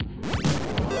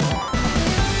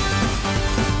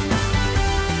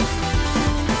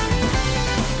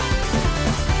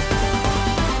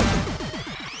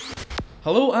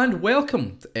Hello and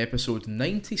welcome to episode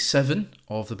 97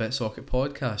 of the BitSocket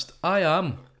podcast. I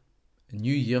am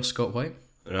New Year Scott White.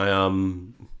 And I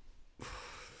am,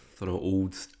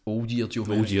 Old Year Joe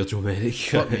Merrick. Old Year Joe Merrick.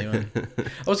 Fuck me, man.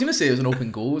 I was going to say it was an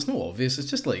open goal. It's not obvious. It's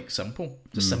just like simple.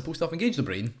 Just simple stuff. Engage the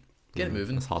brain. Get it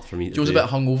moving. It's hard for me to Joe's do. a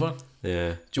bit hungover.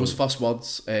 Yeah. Joe's first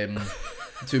words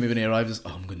to me when he arrived is,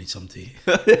 I'm going to need some tea.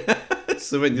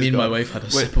 So when Me and my wife had a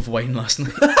sip of wine last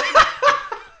night.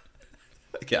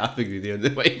 Get half ingredient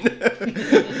in the wine.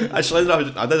 Actually,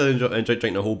 I did enjoy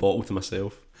drinking a whole bottle to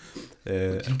myself.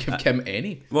 You don't give Kim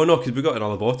any. Well, no, because we got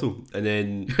another bottle, and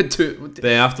then but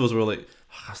afterwards we were like,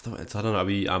 I don't know, a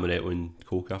wee amaretto and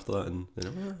Coke after that, and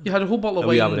You had a whole bottle of A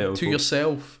wee wine amaretto and to Coke.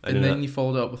 yourself, I and knew then that. you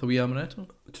followed it up with a wee amaretto.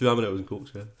 2 amarettos and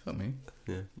Cokes, yeah. Fuck me.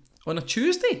 Yeah. On a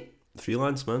Tuesday?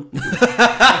 Freelance, man.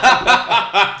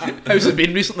 How's it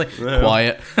been recently? Yeah.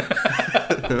 Quiet.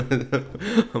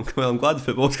 I'm glad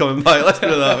football's coming back, let's put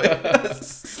it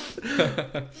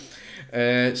that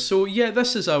way. So yeah,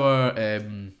 this is our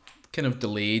kind of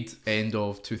delayed end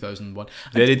of 2001.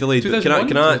 Very delayed. But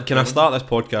 2001? Can I start this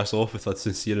podcast off with a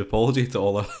sincere apology to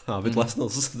all our avid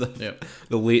listeners? The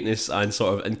lateness and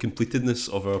sort of incompletedness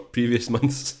of our previous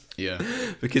months. Yeah.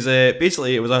 Because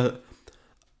basically it was a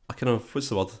kind of, what's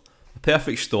the word? A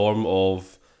perfect storm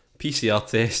of PCR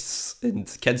tests and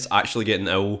kids actually getting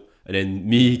ill, and then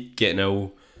me getting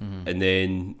ill, and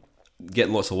then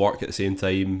getting lots of work at the same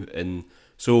time. And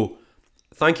so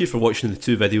thank you for watching the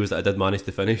 2 videos that I did manage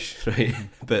to finish, right?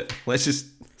 But it's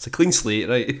a clean slate,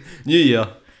 right? New year.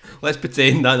 Let's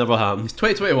pretend that never happened. It's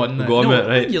 2021 now. Go on, mate,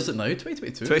 right? What year is it now?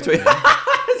 2022? 2020.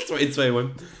 It's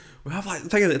 2021. We have like, the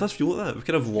thing is, it does feel like that. We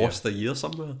kind of lost a year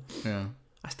somewhere. Yeah.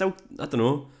 I don't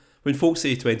know. When folks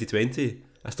say 2020,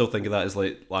 I still think of that as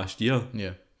like last year.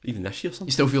 Yeah. Even this year, You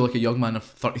something. still feel like a young man of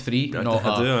 33, I not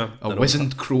do, a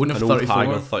wizened crone of An old 34.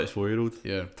 haggard 34-year-old.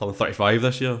 Yeah. Turning 35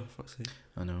 this year. Fuck's sake.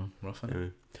 I know. Rough,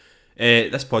 innit? Anyway.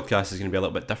 This podcast is going to be a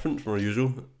little bit different from our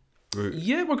usual.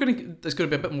 Yeah, it's going to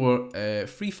be a bit more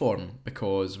freeform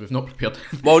because we've not prepared.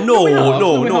 Well, no, We have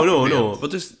no. prepared. But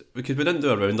just because we didn't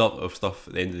do a roundup of stuff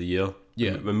at the end of the year.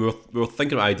 Yeah. When we were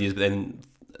thinking of ideas, but then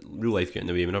real life got in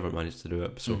the way. We never managed to do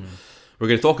it. So we're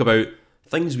going to talk about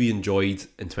things we enjoyed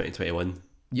in 2021.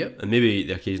 Yep. And maybe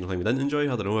the occasional thing we didn't enjoy.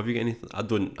 I don't know. Have you got anything? I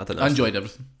didn't. I enjoyed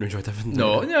everything. You enjoyed everything?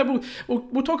 No, yeah,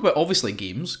 we'll talk about obviously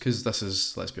games because this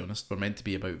is, let's be honest, we're meant to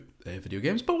be about video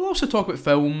games, but we'll also talk about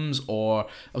films or I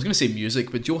was going to say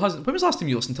music, but Joe hasn't. When was the last time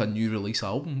you listened to a new release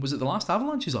album? Was it the last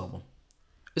Avalanche's album?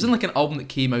 Isn't like an album that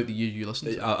came out the year you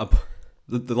listened to?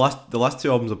 The last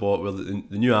 2 albums I bought were the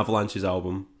new Avalanche's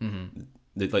album,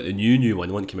 the new one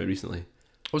that came out recently.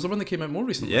 Was there one that came out more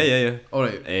recently? Yeah. All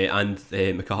right, And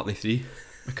McCartney 3.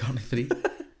 McCartney 3.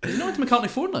 Is it not into McCartney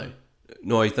 4 now?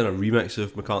 No, he's done a remix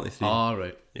of McCartney 3. Ah,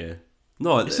 right. Yeah.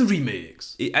 No, It's a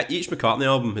remix. each McCartney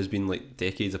album has been like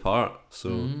decades apart. So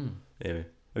anyway, I mean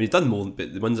he's done more,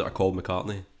 but the ones that are called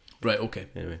McCartney. Right, okay.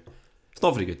 Anyway, it's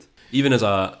not very good. Even as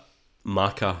a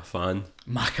Macca fan,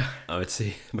 Macca. I would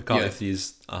say McCartney Yeah. 3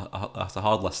 is a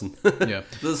hard listen. Yeah.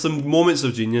 There's some moments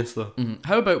of genius though.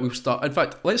 How about we start? In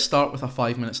fact, let's start with a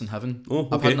 5 minutes in heaven. Oh, okay.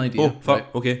 I've had an idea. Oh, fuck.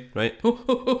 Right. Okay, right.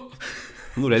 Oh.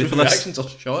 I'm not ready for this. Reactions are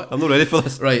shot. I'm not ready for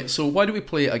this. Right, so why don't we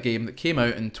play a game that came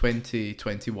out in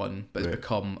 2021 but has Right.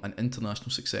 become an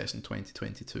international success in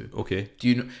 2022? Okay. Do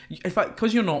you know? In fact,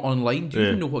 because you're not online, do you Yeah.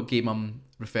 even know what game I'm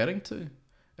referring to?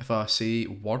 If I say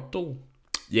Wordle,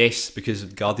 Yes, because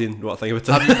Guardian know what I think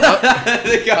about have it.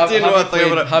 you, The Guardian know what I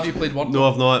think about it. have you played Wordle?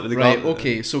 No, I've not. The Right, Guardian.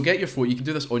 okay, so get your phone. You can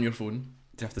do this on your phone.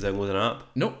 Do you have to download an app?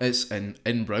 No, it's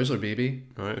in browser, baby.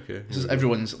 Right, okay. This is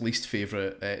everyone's least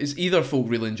favourite. It's either folk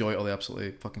really enjoy it or they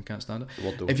absolutely fucking can't stand it.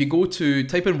 Wordle. If you go to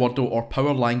type in Wordle or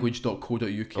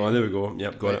powerlanguage.co.uk. Oh, there we go.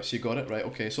 Yep, got Right, it. so you got it, right?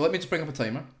 Okay, so let me just bring up a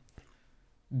timer.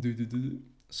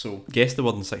 So Guess the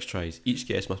word in 6 tries. Each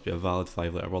guess must be a valid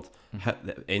 5-letter word. Hit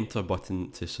the enter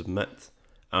button to submit.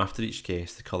 After each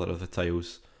guess, the colour of the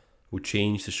tiles will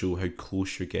change to show how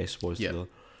close your guess was Yeah. to the...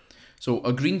 So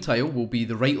a green tile will be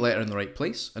the right letter in the right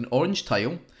place. An orange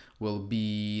tile will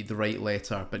be the right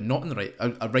letter, but not in the right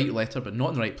a right letter, but not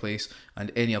in the right place,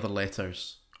 and any other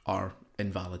letters are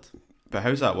invalid. But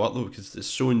how's that work though? Because it's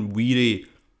showing weary,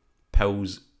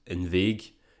 pills, and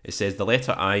vague. It says the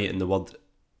letter I in the word,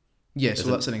 Yeah, so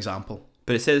it- that's an example.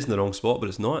 but it says it's in the wrong spot, but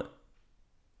it's not.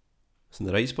 It's in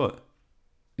the right spot.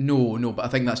 No, but I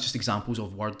think that's just examples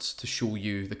of words to show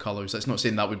you the colours. It's not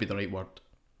saying that would be the right word.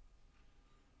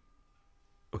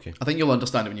 Okay. I think you'll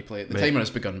understand it when you play it. The Right. timer has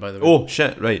begun, by the way. Oh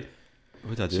shit! Right.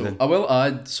 What did I do so then? I will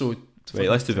add. So Right,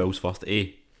 let's do vowels first.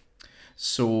 A.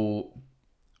 So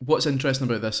what's interesting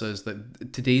about this is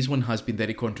that today's one has been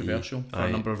very controversial for a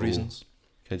I, number of O. reasons.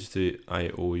 Can I just do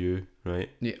IOU, right?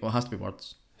 Yeah, well, it has to be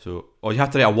words. So, you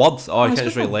have to write a word. Oh, you it's can't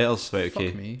just good write one. letters. Right, okay.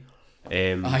 Fuck me.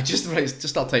 Um, Just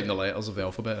start typing the letters of the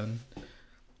alphabet in.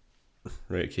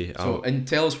 right, okay. So, and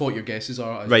tell us what your guesses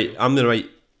are. Right, I'm gonna write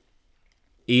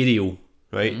Ariel,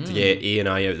 right, to get A and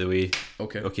I out of the way.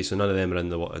 Okay. Okay, so none of them are in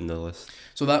the list.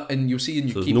 So that, and you'll see in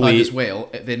your So there's keypad no as well,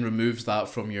 it then removes that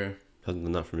from your. Hasn't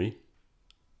done that for me.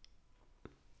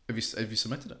 Have you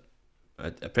submitted it? I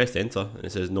pressed enter and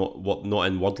it says not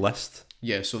in word list.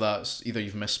 Yeah, so that's either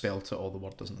you've misspelled it or the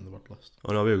word isn't in the word list.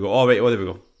 Oh no, there we go. Oh right, there we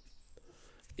go.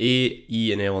 A,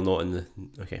 E, and L are not in the.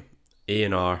 Okay, A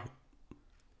and R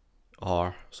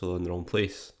are, so they're in the wrong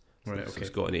place. Right. So Okay.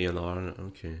 it's got an A and R in it.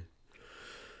 Okay.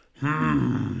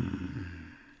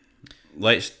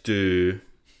 Let's do.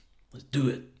 Let's do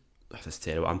it. Oh, that's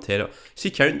terrible. I'm terrible. See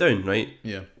countdown, right?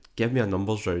 Yeah. Give me a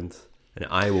numbers round, and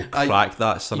I will crack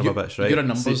that son of a bitch. Right? You're a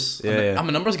numbers. See? Yeah, I'm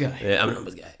a numbers guy. yeah. I'm a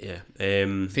numbers guy. Yeah.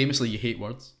 Famously, you hate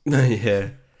words.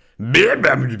 Yeah.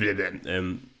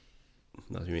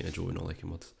 That's me making a joke and not liking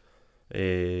words.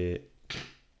 I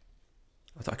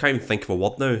can't even think of a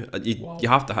word now. You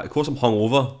have to. Of course, I'm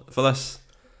hungover for this.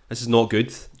 This is not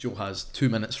good. Joe has 2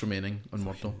 minutes remaining on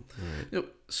Wordle.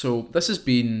 So this has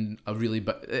been a really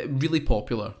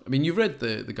popular. I mean, you've read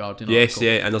the Guardian Yes, article.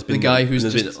 yeah, and there's been the guy who's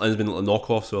and just there's been a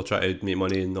knockoff, so I'll try to make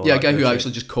money and all yeah, a that guy kind who of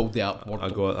actually just called the app shit.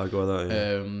 Wordle. I got that.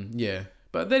 Yeah. Yeah,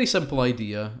 but a very simple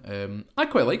idea. I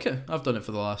quite like it. I've done it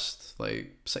for the last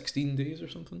 16 days or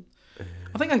something.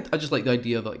 I think I just like the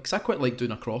idea that because I quite like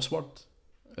doing a crossword.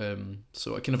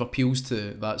 So it kind of appeals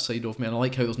to that side of me, and I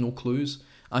like how there's no clues.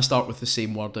 I start with the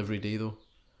same word every day though.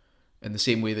 In the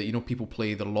same way that people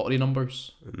play their lottery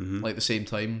numbers like the same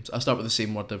time. So I start with the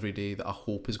same word every day that I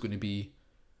hope is going to be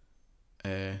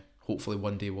hopefully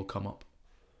one day will come up.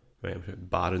 Right, I'm putting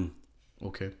Baron.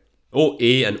 Okay. Oh,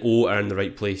 A and O are in the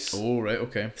right place. Oh right,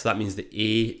 okay. So that means the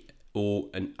A, O,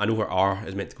 and I know where R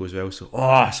is meant to go as well. So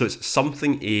so it's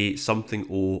something A, something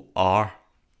O, R.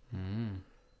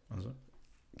 Is it?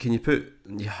 Can you put?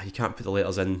 Yeah, you can't put the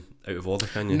letters in out of order,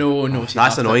 can you? No. So you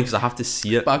That's have annoying because I have to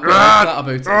see it. But I quite like that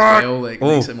about it as well. It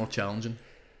makes it more challenging.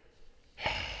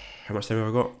 How much time have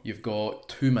I got? You've got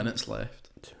 2 minutes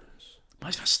left.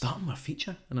 Imagine starting with a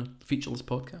feature in a featureless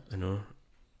podcast. I know.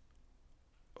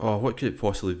 Oh, what could it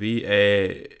possibly be?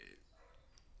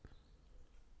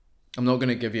 I'm not going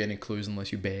to give you any clues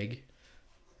unless you beg.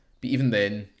 But even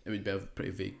then, it would be a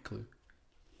pretty vague clue.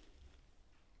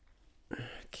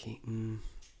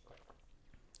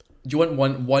 Do you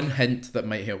want one hint that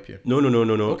might help you? No.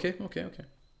 Okay.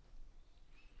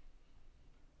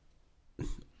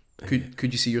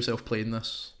 Could you see yourself playing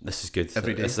this? This is good.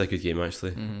 Every day? This is a good game,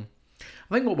 actually.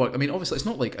 I think what work. I mean, obviously, it's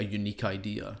not like a unique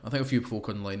idea. I think a few folk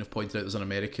online have pointed out there's an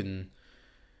American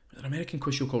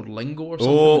quiz show called Lingo or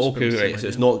something. Oh, okay, right. So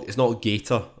it's not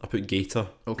Gator. I put Gator.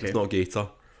 Okay. It's not Gator.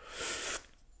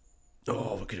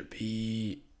 Oh, what could it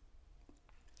be?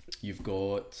 You've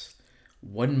got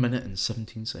 1 minute and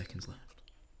 17 seconds left.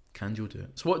 Can you do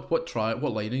it? So what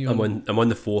line are you on? I'm on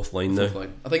the fourth line now. Fourth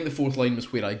line. I think the fourth line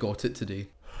was where I got it today.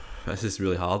 This is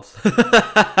really hard.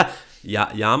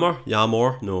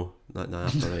 Yamor? No,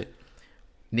 that's not right.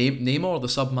 Namor the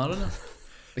Submariner?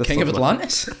 The King of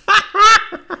Atlantis?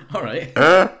 Alright.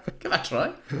 Give it a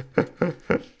try.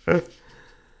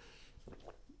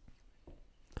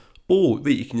 Oh,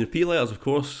 wait, you can repeat letters, of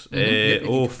course. Yeah,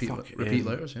 you can fuck. repeat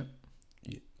letters, yeah.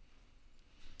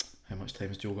 How much time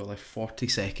has Joe got left? 40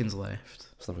 seconds left.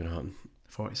 It's never going to happen.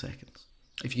 40 seconds.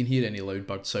 If you can hear any loud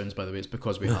bird sounds, by the way, it's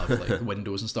because we have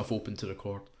windows and stuff open to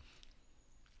record.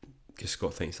 Guess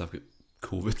Scott thinks I've got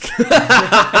COVID.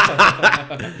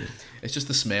 It's just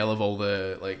the smell of all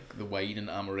the wine and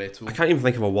amaretto. I can't even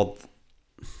think of a word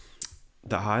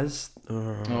that has.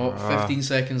 15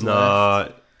 seconds nah,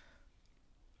 left.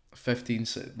 15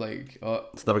 it's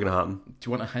never going to happen. do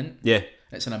you want a hint? Yeah.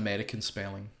 It's an American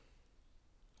spelling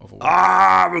of a word.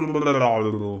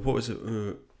 What was it?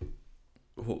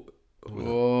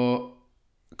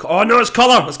 Oh, no, it's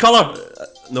colour. It's colour.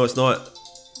 No, it's not.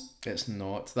 it's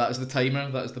not. That is the timer.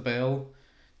 That is the bell.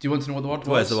 Do you want to know what the word was?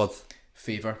 What is the word?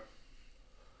 Favour.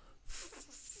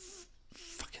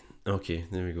 Okay,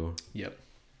 there we go. Yep.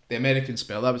 The American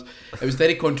spell. It was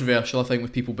very controversial, I think,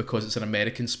 with people because it's an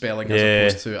American spelling as Yeah.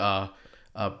 opposed to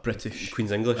a British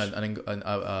Queen's English. on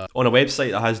On a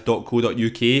website that has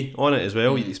 .co.uk on it as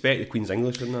well, you'd expect the Queen's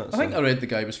English, wouldn't it? I think I read the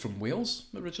guy was from Wales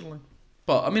originally.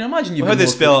 But I mean, imagine you. How they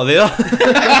spell it there?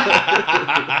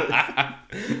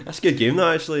 That's a good game,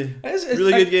 that actually. It's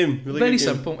really good game. Really very good game.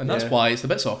 simple, and that's why it's the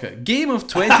BitSocket Game of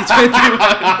 2021.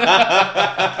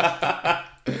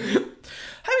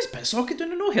 How is BitSocket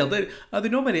doing? No hell. They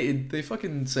nominated. They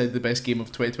fucking said the best game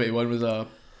of 2021 was a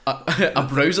a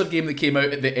browser game that came out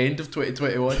at the end of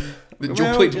 2021 that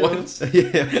Joe played once.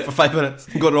 Yeah, for 5 minutes.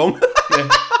 Got wrong. Yeah.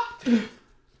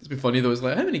 It's been funny though. It's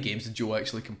like, how many games did Joe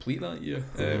actually complete that year?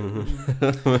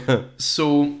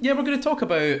 So yeah, we're going to talk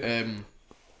about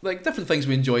like different things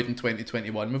we enjoyed in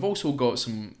 2021. We've also got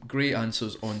some great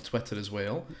answers on Twitter as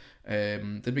well.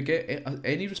 Did we get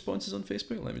any responses on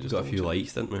Facebook? Let me just got a few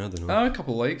likes, didn't we? I don't know. A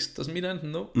couple of likes doesn't mean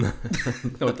anything though. No,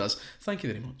 it does. Thank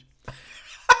you very much.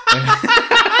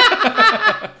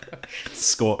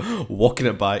 Scott walking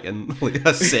it back in like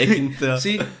a second there.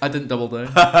 See, I didn't double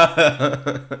down.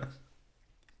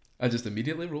 I just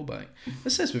immediately roll back.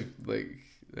 It says we we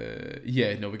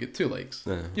get 2 likes.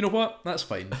 Yeah. You know what? That's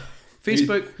fine.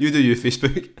 Facebook. You do you,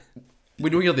 Facebook. We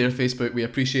know you're there, Facebook. We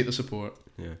appreciate the support.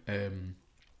 Yeah.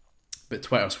 But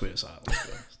Twitter's where it's at. Let's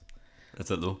be honest.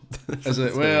 That's it though. Is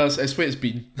it? Well, it's where it's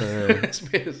been. It's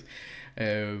where it's,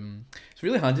 it's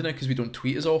really handy now because we don't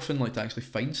tweet as often, like to actually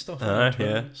find stuff. On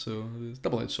Twitter. Yeah. So it's a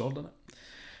double-edged sword, isn't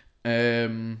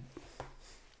it?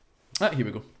 Here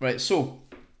we go. Right. So,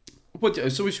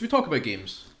 so we should talk about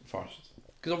games first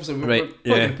because obviously we're probably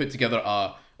going to put together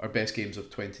our best games of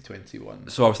 2021.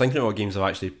 So I was thinking about games I've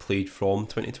actually played from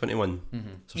 2021.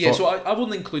 Mm-hmm. So I've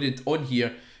only included on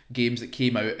here games that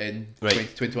came out in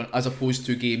 2021 as opposed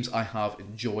to games I have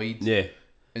enjoyed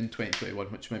in 2021,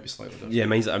 which might be slightly different. Yeah,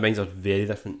 mine's are very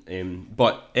different.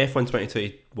 But F1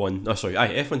 2021,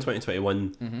 F1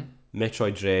 2021,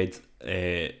 Metroid Dread,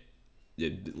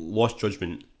 Lost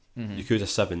Judgment, Yakuza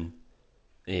 7,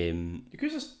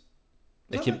 Yakuza's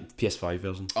it came PS5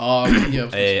 version. Oh, yeah.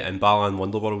 And Balan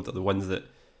Wonderworld are the ones that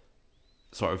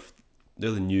sort of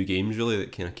they're the new games really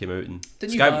that kind of came out. And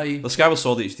Didn't you buy the Skyward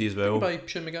Sword HD as well? Did you buy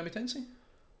Shin Megami Tensei?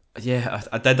 Yeah,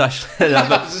 I did actually.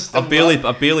 I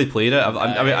barely played it.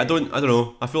 I mean, I don't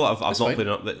know. I feel like I've not played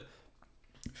it, but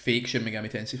fake Shin Megami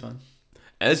Tensei fan.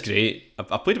 It is great.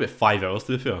 I played about 5 hours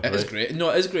to be fair. It is great.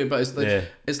 No, it is great, but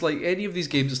it's like any of these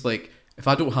games. It's like if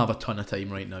I don't have a ton of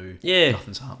time right now,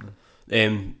 nothing's happening. I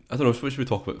don't know. What should we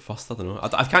talk about first? I don't know.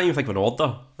 I can't even think of an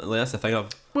order. Like, that's the thing. I've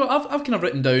kind of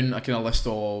written down a kind of list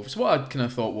of. So what I kind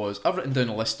of thought was I've written down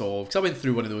a list of because I went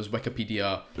through one of those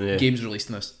Wikipedia games released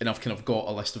in this, and I've kind of got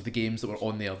a list of the games that were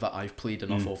on there that I've played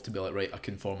enough of to be like, right, I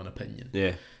can form an opinion.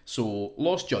 Yeah. So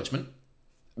Lost Judgment.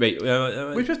 Right.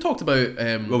 Which we've talked about.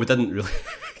 Well, we didn't really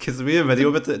because we had a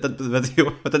video, but I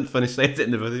didn't finish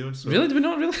editing the video. So. Really? Did we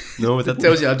not really? No, we didn't. It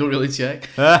tells you I don't really check.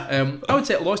 I would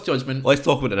say Lost Judgment. Let's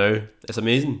talk about it now. It's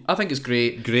amazing. I think it's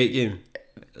great. Great game.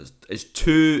 It's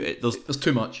too. There's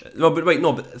too much. No, but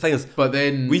the thing is, but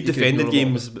then we defended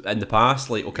games in the past,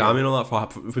 like Okami and all that, for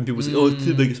when people say, "Oh, it's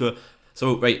too big."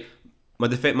 So right, my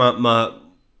defense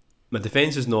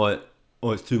is not.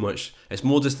 Oh, it's too much. It's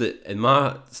more just that in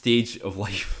my stage of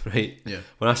life, right? Yeah.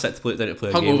 When I sit down to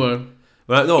play a hungover,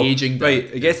 game, aging, right?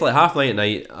 It gets like 9:30 at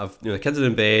night. I've the kids are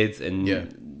in bed and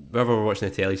wherever we're watching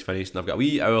the telly's finished, and I've got a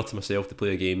wee hour to myself to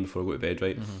play a game before I go to bed.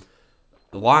 Right. Mm-hmm.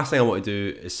 The last thing I want to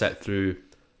do is sit through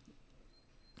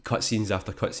cutscenes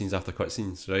after cutscenes after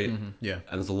cutscenes, right? Mm-hmm. Yeah.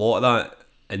 And there's a lot of that,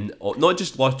 and not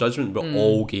just Lost Judgment, but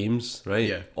all games, right?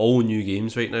 Yeah. All new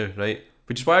games right now, right?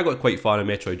 Which is why I got quite far in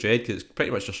Metroid Dread because it's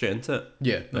pretty much just straight into it.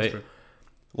 Yeah, that's right? true.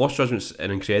 Lost Judgment's an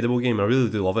incredible game. I really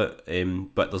do love it.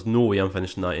 But there's no way I'm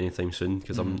finishing that anytime soon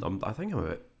because I'm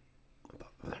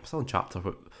still in chapter.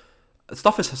 But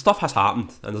stuff has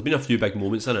happened and there's been a few big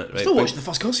moments in it. Right? Still watching the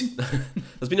first cutscene.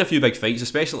 There's been a few big fights,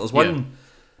 especially there's one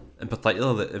in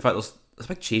particular that in fact there's a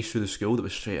big chase through the school that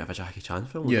was straight out of a Jackie Chan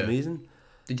film. It was amazing.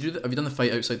 Did you have you done the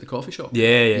fight outside the coffee shop?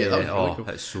 Yeah. That was really cool.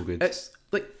 That's so good. It's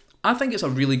like I think it's a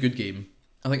really good game.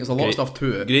 I think there's a lot of stuff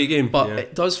to it. Great game, but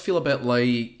it does feel a bit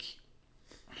like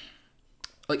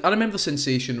I remember the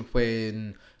sensation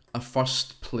when I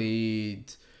first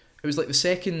played. It was like the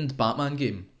second Batman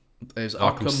game. It was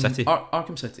Arkham City.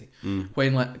 Arkham City.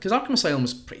 When because Arkham Asylum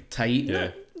was pretty tight,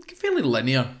 fairly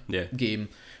linear game,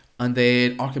 and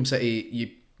then Arkham City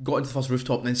you got into the first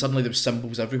rooftop and then suddenly there was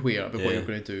symbols everywhere about what you're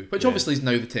going to do, which obviously is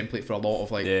now the template for a lot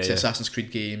of Assassin's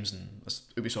Creed games and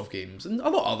Ubisoft games and a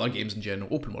lot of other games in general,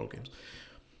 open world games.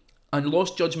 And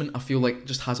Lost Judgment I feel like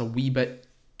just has a wee bit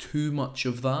too much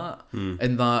of that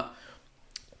in that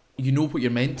you know what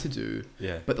you're meant to do,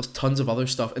 but there's tons of other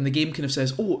stuff and the game kind of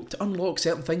says, oh, to unlock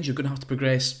certain things you're going to have to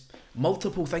progress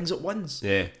multiple things at once.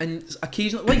 And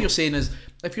occasionally, like you're saying, is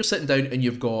if you're sitting down and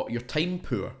you've got your time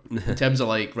poor in terms of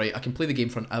like, right, I can play the game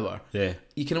for an hour.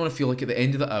 You kind of want to feel like at the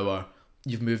end of the hour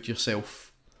you've moved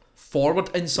yourself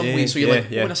forward in some way. So you're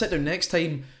like, when I sit down next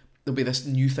time, there'll be this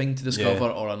new thing to discover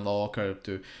or unlock or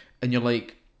do, and you're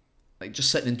like, like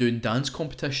just sitting and doing dance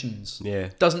competitions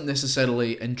doesn't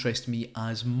necessarily interest me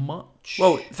as much.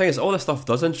 Well, the thing is, all this stuff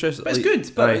does interest. But it's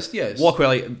good. But it's Walk well,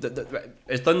 like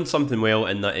it's done something well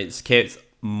in that it's kept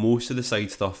most of the side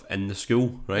stuff in the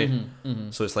school, right?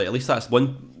 So it's like at least that's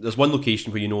one. There's one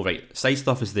location where you know, right, side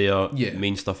stuff is there,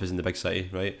 main stuff is in the big city,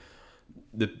 right?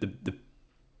 The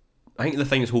I think the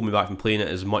thing that's holding me back from playing it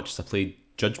as much as I played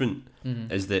Judgment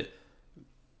is that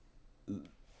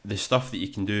the stuff that you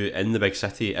can do in the big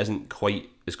city isn't quite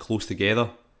as close together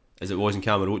as it was in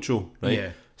Kamurocho, right?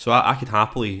 Yeah. So I could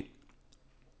happily,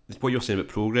 what you're saying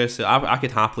about progress, I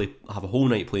could happily have a whole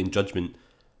night playing Judgment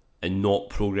and not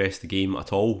progress the game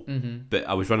at all. But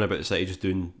I was running about the city just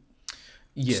doing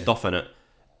stuff in it.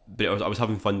 But I was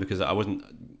having fun because I wasn't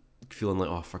feeling like,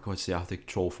 oh, for God's sake, I have to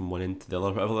troll from one end to the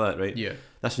other, whatever like that, right? Yeah.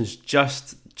 This one's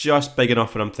just big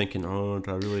enough where I'm thinking, oh,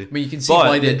 do I really? I mean, you can see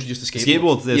why they introduced the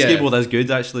skateboard. The skateboard is good,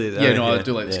 actually. Yeah, no, I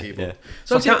do like the skateboard. Yeah.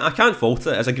 So I can't fault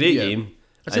it. It's a great game.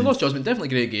 I'd say Lost Judgment, definitely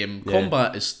a great game.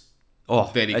 Combat is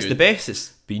very good. It's the best it's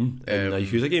been in a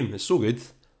Yakuza game. It's so good.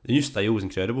 The new style was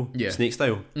incredible. Yeah. Snake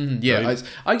style. Yeah, right?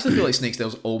 I actually feel like Snake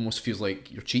style almost feels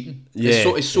like you're cheating.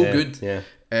 It's so good. Yeah.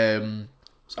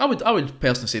 So I would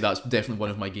personally say that's definitely one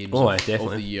of my games of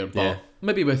the year. But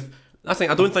maybe with I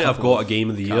don't think I've got a game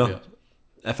of the year.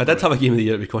 If I did have a game of the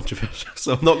year, it'd be controversial.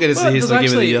 So I'm not going to say it's a game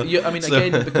of the year. I mean,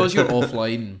 again, because you're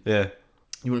offline. Yeah.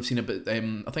 You would have seen it, but I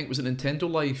think it was at Nintendo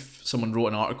Life. Someone wrote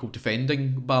an article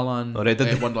defending Balan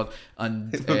Wonderland,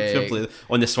 and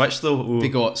on the Switch though, they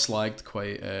got slagged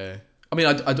quite. I mean,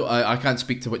 I can't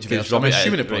speak to which version. I'm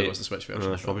assuming it probably was the Switch version.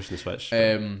 No, it's rubbish in the Switch.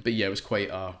 But yeah, it was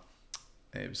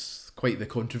quite the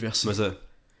controversy. Was it?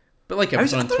 But like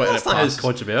everything on Twitter, it's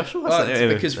controversial.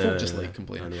 Because folk just like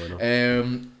complaining.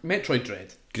 Metroid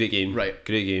Dread. Great game, right?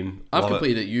 Great game. I've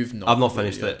completed it. You've not. I've not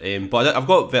finished it. But I've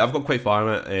got quite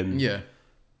far in it. Yeah.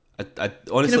 I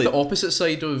honestly kind of the opposite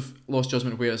side of Lost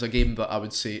Judgment, where it's a game that I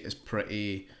would say is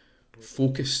pretty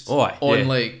focused on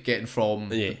like getting from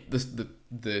the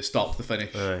start to the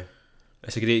finish.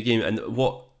 It's a great game, and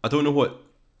I don't know what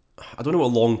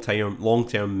long term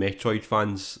Metroid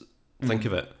fans think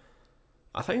of it.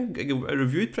 I think it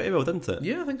reviewed pretty well, didn't it?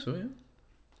 Yeah, I think so. Yeah.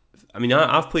 I mean,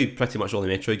 I've played pretty much all the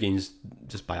Metroid games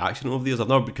just by accident over the years. I've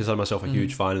never considered myself a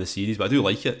huge fan of the series, but I do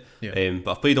like it. Yeah.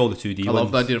 But I've played all the 2D. I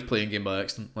love the idea of playing a game by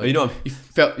accident. Like, you know,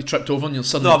 you tripped over and you'll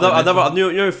suddenly. No, I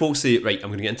you know, folks say, right, I'm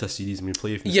going to get into a series and we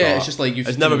play from the start. It's just like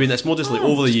it's never been. It's more just like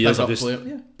over the years I've just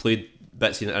played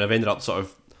bits and I've ended up sort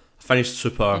of finished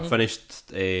Super,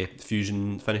 finished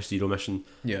Fusion, finished Zero Mission.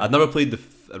 Yeah. I've never played the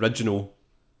original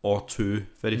or 2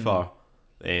 very far,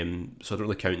 so I don't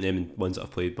really count them in ones that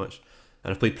I've played much. And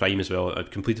I've played Prime as well.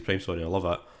 I've completed Prime, sorry, I love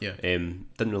it. Yeah. Didn't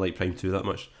really like Prime 2 that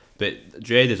much. But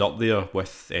Dread is up there with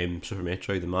Super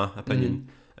Metroid in my opinion.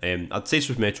 I'd say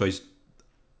Super Metroid's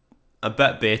a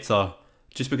bit better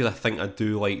just because I think I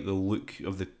do like the look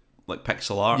of the like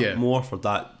pixel art more for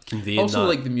that conveying also that.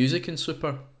 like the music in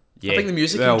Super. Yeah. I think the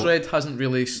music in Dread hasn't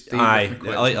really stayed with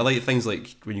me I like things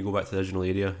like when you go back to the original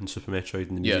area in Super Metroid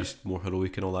and the music's more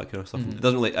heroic and all that kind of stuff. It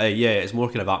doesn't really it's more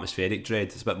kind of atmospheric Dread.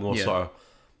 It's a bit more sort of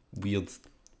weird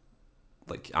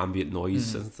like ambient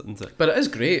noise, isn't it? But it is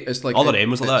great. It's like Other M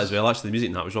was like that as well. Actually, the music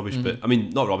in that was rubbish, but I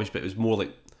mean not rubbish, but it was more like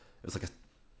it was like a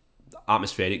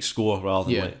atmospheric score rather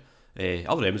than like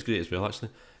Other M was great as well.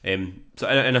 Actually, so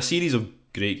in a series of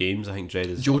great games, I think Dread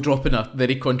is. Joe dropping a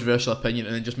very controversial opinion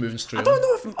and then just moving straight. I don't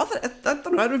know if I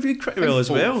don't know. I reviewed pretty well as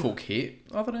well. Folk hate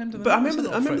Other M, but I remember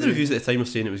the reviews at the time were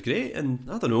saying it was great, and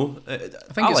I don't know. I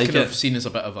think it's kind of seen as a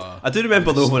bit of a. I do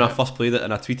remember though when I first played it,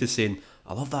 and I tweeted saying,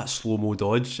 "I love that slow mo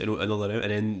dodge," in Other M,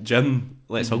 and then Jim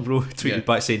Let's Hug Bro tweeted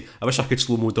back saying, "I wish I could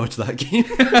slow mo dodge that game,"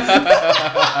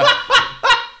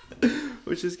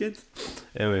 which is good.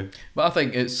 Anyway, but I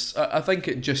think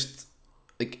it just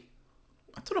like.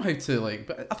 I don't know how to like,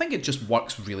 but I think it just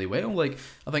works really well. Like,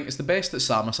 I think it's the best that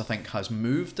Samus has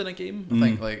moved in a game. I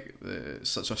think like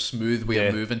such a smooth way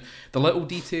of moving. The little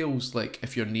details, like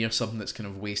if you're near something that's kind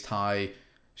of waist high,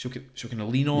 she'll kind of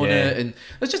lean on it, and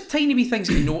there's just tiny wee things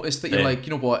that you notice that you're like,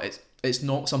 you know what, it's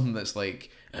not something that's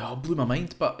like, oh, blew my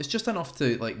mind, but it's just enough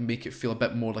to like make it feel a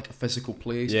bit more like a physical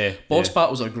place. Boss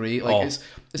battles are great. Like it's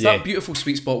that beautiful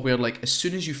sweet spot where like as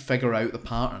soon as you figure out the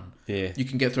pattern, you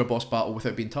can get through a boss battle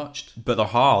without being touched. But they're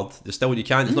hard. They're still you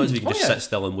can't. It's not as if you can just sit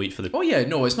still and wait for the. Oh yeah,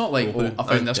 no, it's not like I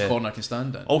found this corner I can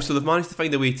stand in. Also, they've managed to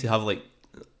find a way to have like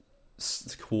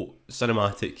quote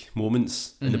cinematic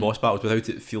moments in the boss battles without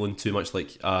it feeling too much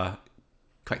like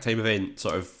quick time event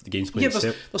sort of the game's playing.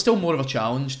 There's still more of a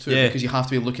challenge to it because you have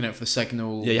to be looking out for the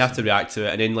signals. Yeah, you have to react to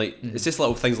it, and then like it's just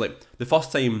little things like the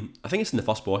first time. I think it's in the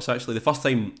first boss actually. The first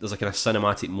time there's like a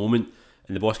cinematic moment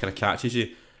and the boss kind of catches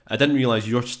you. I didn't realise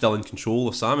you're still in control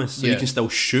of Samus, so you can still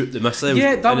shoot the missiles.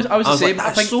 Yeah, I was the same. Like,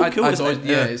 I think so cool.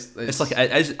 it's like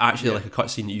it is actually like a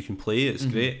cutscene that you can play. It's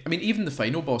great. I mean, even the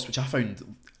final boss, which I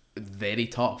found very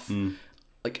tough.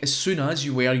 Like as soon as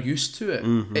you were used to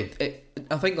it,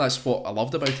 I think that's what I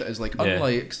loved about it. Is like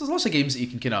unlike, because there's lots of games that you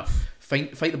can kind of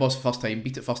fight the boss the first time,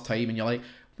 beat it first time, and you're like,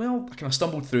 well, I kind of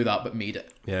stumbled through that but made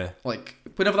it. Yeah. Like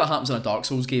whenever that happens in a Dark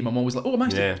Souls game, I'm always like, oh, I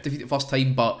managed to defeat it first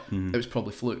time, but it was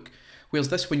probably fluke. Whereas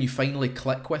this, when you finally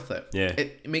click with it,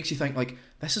 it makes you think like,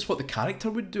 this is what the character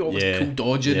would do, all this cool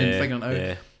dodging and figuring it out.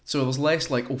 Yeah. So there's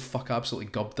less like, oh fuck, I absolutely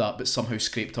gubbed that, but somehow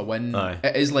scraped a win. Aye.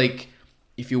 It is like,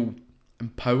 you feel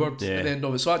empowered at the end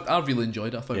of it. So I really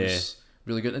enjoyed it. I thought it was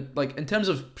really good. Like in terms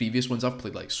of previous ones, I've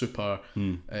played like Super,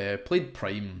 played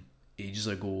Prime ages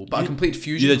ago, but I completed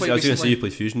Fusion quite recently. I was going to say you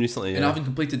played Fusion recently, and I haven't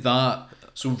completed that.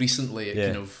 So recently, it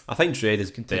kind of. I think Dread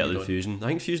is better than Fusion. I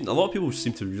think Fusion. A lot of people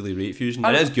seem to really rate Fusion.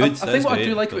 It is good. I think what I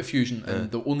do like about Fusion,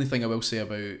 and the only thing I will say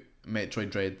about Metroid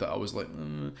Dread that I was like,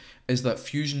 is that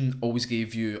Fusion always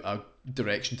gave you a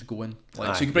direction to go in.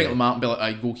 Like, so you can bring up the map and be like,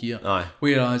 I go here.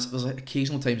 Whereas there's like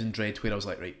occasional times in Dread where I was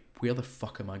like, right, where the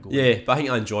fuck am I going? Yeah, but I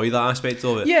think I enjoy that aspect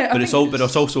of it. Yeah, but it's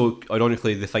also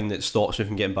ironically the thing that stops me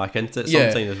from getting back into it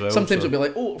sometimes as well. Sometimes it'll be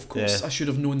like, oh, of course, I should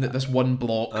have known that this one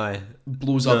block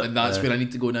blows up and that's where I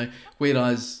need to go now.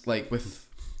 Whereas like with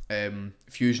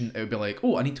Fusion, it would be like,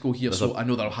 oh, I need to go here, I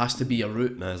know there has to be a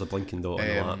route. There's a blinking dot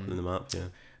on the map.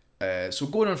 So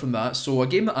going on from that, so a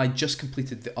game that I just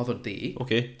completed the other day,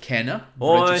 Kenna,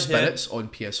 Bridge of Spirits on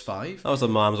PS5. That was on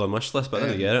my Amazon wish list, but I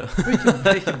didn't get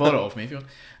it. You can borrow it off me if you want.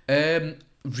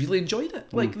 Really enjoyed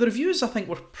it. Like the reviews, I think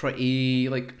were pretty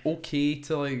like okay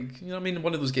to like, you know what I mean.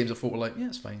 One of those games I thought were like, yeah,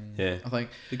 it's fine. Yeah, I think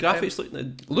the graphics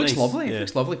looks nice. lovely. It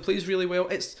looks lovely. Plays really well.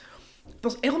 There's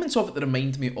elements of it that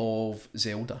remind me of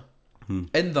Zelda.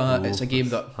 In that it's a game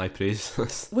that high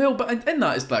praise. Well, but in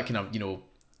that it's that kind of, you know,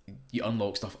 you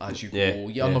unlock stuff as you go.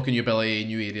 You unlock a new ability,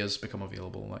 new areas become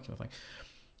available, that kind of thing.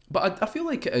 But I feel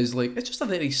like it is like, it's just a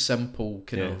very simple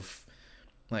kind of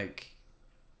like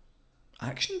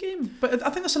action game. But I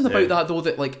think there's something about that though,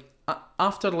 that like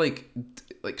after like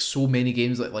so many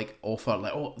games that like offer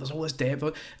like, oh, there's all this depth,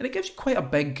 and it gives you quite a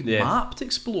big map to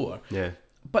explore.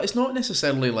 But it's not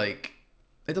necessarily like,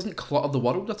 it doesn't clutter the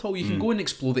world at all. You can go and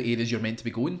explore the areas you're meant to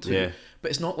be going to, but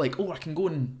it's not like, oh, I can go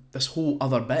in this whole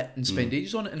other bit and spend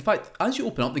ages on it. In fact, as you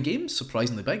open up, the game's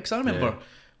surprisingly big. Because I remember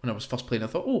when I was first playing, I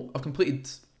thought, oh, I've completed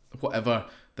whatever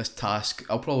this task.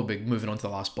 I'll probably be moving on to the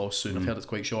last boss soon. I've heard it's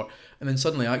quite short. And then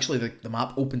suddenly, actually, the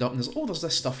map opened up and there's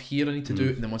this stuff here I need to do.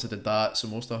 And then once I did that, some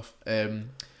more stuff.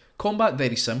 Combat,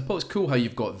 very simple. It's cool how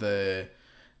you've got they're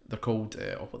called,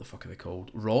 what the fuck are they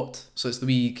called? Rot. So it's the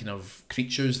wee kind of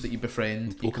creatures that you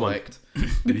befriend, you collect.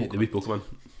 The wee Pokemon.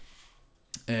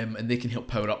 And they can help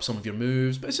power up some of your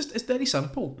moves. But it's very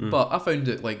simple. But I found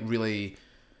it like really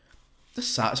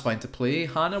just satisfying to play.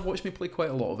 Hannah watched me play quite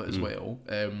a lot of it as well.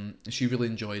 She really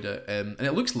enjoyed it. And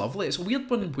it looks lovely. It's a weird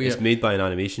one where... It's made by an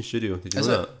animation studio. Did you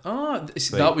know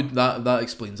that? That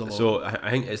explains a lot. So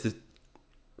I think it's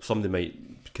somebody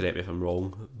might correct me if I'm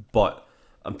wrong, but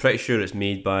I'm pretty sure it's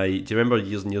made by... Do you remember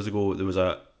years and years ago there was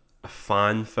a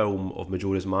fan film of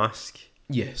Majora's Mask?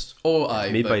 Yes. Oh, aye.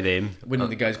 It's made by them. When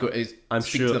the guys go to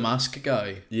speak to the mask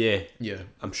guy. Yeah.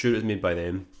 I'm sure it was made by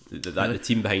them. The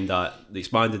team behind that, they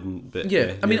expanded.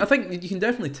 I mean, I think you can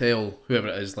definitely tell whoever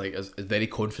it is like is very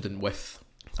confident with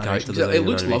character design. It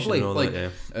looks lovely. Like,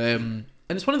 and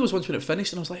it's one of those ones when it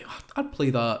finished, and I was like, oh, I'd play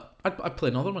that. I'd play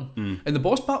another one. And the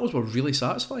boss battles were really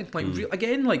satisfying. Like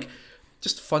again, like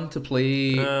just fun to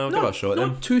play. I'll give it a shot.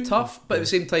 Not too tough, but at the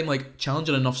same time, like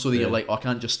challenging enough so that you're like, oh, I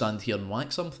can't just stand here and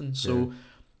whack something. So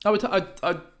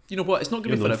I you know what? It's not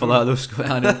going to be for everyone.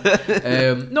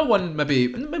 Not one,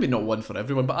 maybe not one for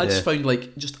everyone, but I just found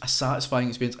like just a satisfying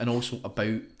experience, and also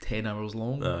about 10 hours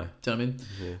long. Do you know what I mean?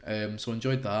 So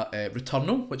enjoyed that.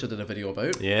 Returnal, which I did a video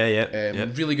about.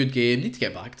 Really good game. Need to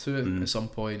get back to it at some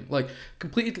point. Like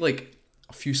completed like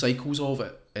a few cycles of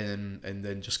it, and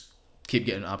then just keep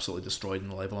getting absolutely destroyed in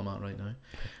the level I'm at right now.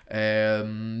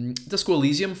 Disco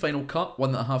Elysium Final Cut,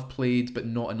 one that I have played but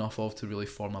not enough of to really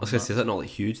form. I was going to say, is that not like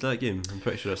huge, that game? I'm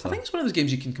pretty sure it's I think it's one of those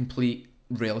games you can complete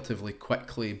relatively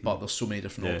quickly, but there's so many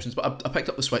different options. But I picked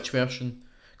up the Switch version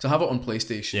because I have it on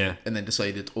PlayStation, and then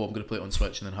decided, I'm going to play it on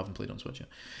Switch, and then haven't played on Switch yet.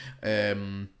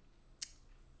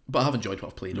 But I have enjoyed what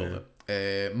I've played of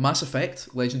it. Mass Effect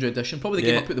Legendary Edition, probably the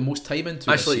game I put the most time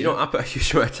into. Actually, I put a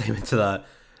huge amount of time into that,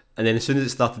 and then as soon as it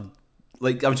started,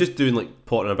 like I was just doing like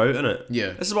potting about in it.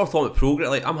 This is what I'm talking about progress.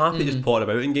 Like I'm happy just potting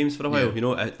about in games for a while. You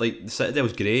know, like the Citadel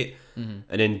was great, and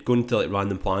then going to like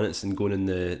random planets and going in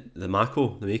the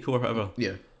Mako or whatever.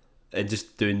 And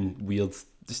just doing weird,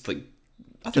 just like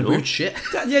I don't know. Weird shit.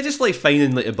 Yeah, just like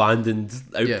finding like abandoned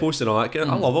outposts and all that.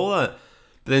 I love all that.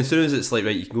 But then as soon as it's like,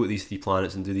 right, you can go to these 3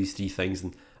 planets and do these 3 things,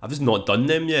 and I've just not done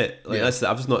them yet. Like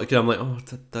I've just not. Cause I'm like, oh,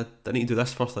 I need to do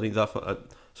this first. I need that first.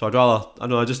 So I'd rather, I don't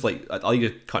know, I just like, I like you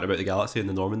cutting about the galaxy and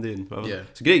the Normandy and whatever. Yeah.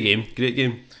 It's a great game.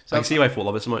 So I can see why folk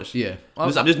love it so much. Yeah.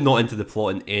 I'm just not into the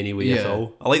plot in any way at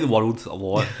all. I like the world a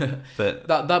lot, but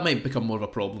that might become more of a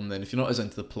problem then if you're not as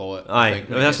into the plot. I mean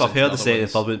that's what I've heard the setting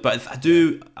of the but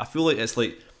I feel like it's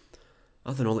like,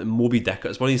 I don't know, like Moby Dick.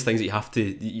 It's one of these things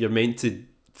that you're meant to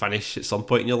finish at some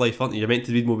point in your life, aren't you? You're meant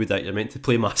to read Moby Dick. You're meant to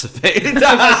play Mass Effect.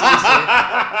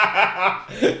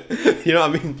 You know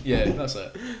what I mean? Yeah, that's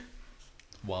it.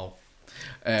 Wow.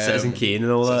 Citizen Kane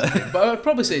and all that. But I'd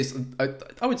probably say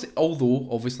I would say, although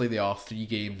obviously there are 3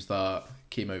 games that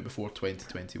came out before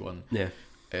 2021. Yeah.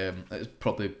 It's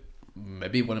probably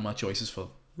maybe one of my choices for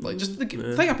like just the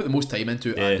thing I put the most time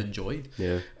into and enjoyed.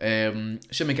 Yeah.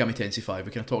 Shin Megami Tensei 5.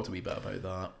 We can talk a wee bit about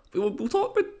that. We'll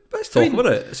talk about. Let's talk about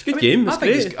it. It's a good game. It's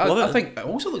great. I think it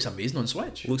also looks amazing on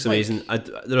Switch. Looks amazing.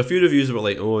 There are a few reviews that were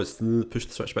like, "Oh, it's pushed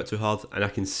the Switch a bit too hard," and I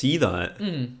can see that,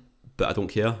 but I don't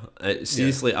care.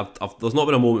 Seriously, there's not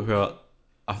been a moment where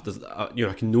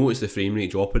I can notice the frame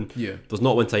rate dropping. Yeah. There's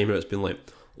not one time where it's been like,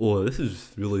 "Oh, this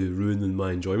is really ruining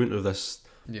my enjoyment of this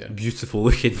beautiful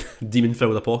looking demon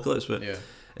filled apocalypse." But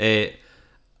I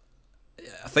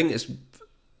think it's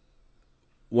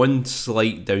one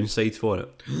slight downside for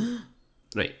it.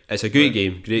 Right, it's a great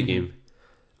game,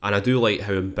 and I do like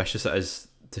how ambitious it is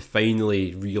to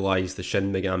finally realise the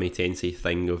Shin Megami Tensei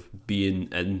thing of being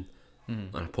in an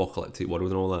apocalyptic world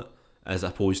and all that, as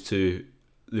opposed to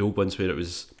the old ones where it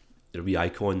was a wee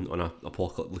icon on a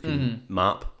apocalyptic looking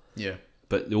map. Yeah.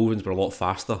 But the old ones were a lot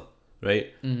faster,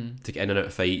 right? To get in and out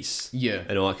of fights. Yeah.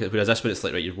 And all that. Whereas this one, it's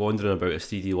like, right, you're wandering about a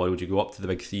 3D world, you go up to the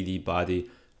big 3D baddie,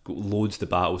 loads the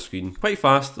battle screen, quite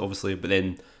fast, obviously, but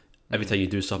then every time you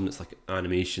do something, it's like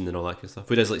animation and all that kind of stuff.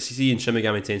 Whereas, like, see in Shin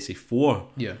Megami Tensei 4,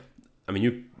 I mean,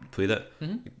 you played it,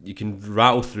 you can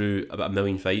rattle through about 1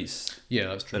 million fights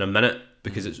that's true. in a minute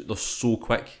because they're so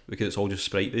quick, because it's all just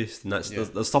sprite based, and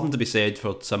there's something to be said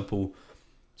for simple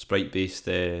sprite based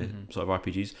sort of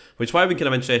RPGs, which is why I've been kind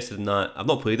of interested in that. I've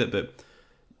not played it, but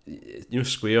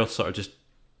Square sort of just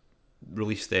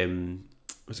released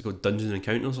what's it called, Dungeons and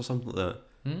Encounters or something like that.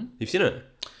 You've seen it?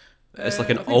 It's like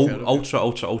an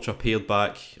ultra pared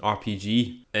back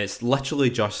RPG. It's literally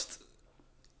just,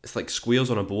 it's like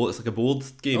squares on a board. It's like a board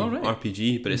game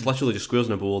RPG, but it's literally just squares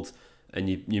on a board, and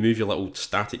you move your little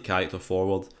static character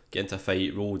forward, get into a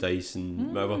fight, roll dice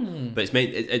and whatever. But it's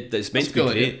meant to be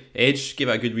great. Edge gave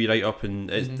it a good rewrite up,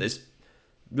 and it's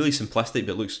really simplistic, but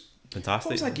it looks fantastic.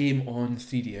 What was that game on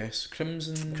 3DS?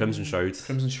 Crimson Shroud.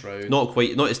 Crimson Shroud. Not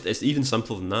quite. No, it's even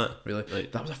simpler than that. Really?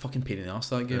 Like, that was a fucking pain in the arse,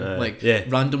 that game.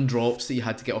 Random drops that you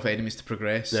had to get off enemies to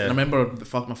progress. And I remember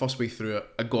my first way through it,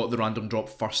 I got the random drop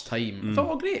first time. I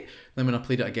thought, oh great. Then when I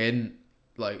played it again,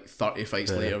 like 30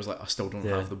 fights later, I was like, I still don't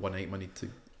have the one item I need to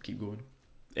keep going.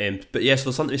 But yes,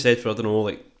 there's something to be said for, I don't know,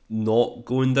 like, not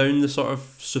going down the sort of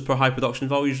super high production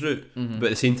values route. But at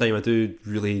the same time, I do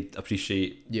really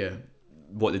appreciate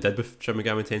what they did with Shin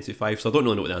Megami Tensei 5, so I don't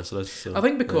really know what the answer is. So, I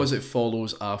think because it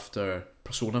follows after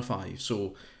Persona 5,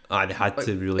 so they had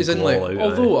to really go all out.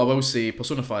 Although I will say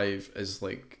Persona 5 is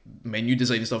like menu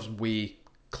design and stuff's way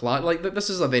like this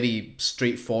is a very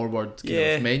straightforward kind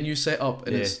of menu setup,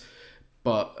 and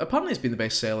but apparently it's been the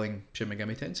best selling Shin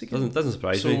Megami Tensei game. Doesn't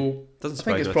surprise me. Doesn't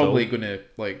surprise I think it's probably going to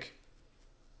like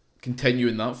continue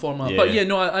in that format. But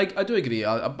I do agree.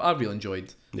 I really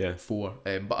enjoyed 4,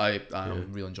 but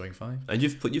I'm really enjoying 5. And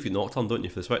you've got Nocturne, don't you,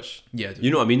 for the Switch? Yeah, I do.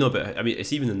 You know what I mean though, but I mean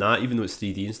it's even in that, even though it's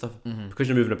 3D and stuff, because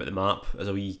you're moving about the map as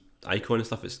a wee icon and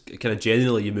stuff, it's kind of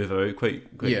generally you move about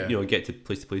quite get to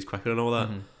place quicker and all that.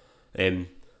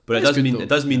 But it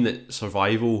does mean that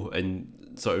survival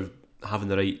and sort of having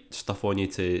the right stuff on you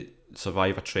to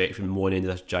survive a trek from one end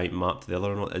of this giant map to the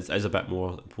other is a bit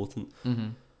more important.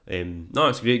 No,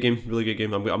 it's a great game, really great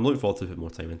game. I'm looking forward to put more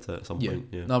time into it at some point.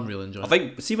 Yeah, I'm really enjoying it. I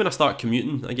think, see, when I start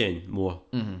commuting again more,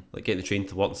 like getting the train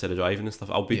to work instead of driving and stuff,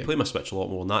 I'll be playing my Switch a lot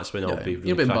more, and that's when I'll be really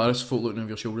You'll be embarrassed, folk looking over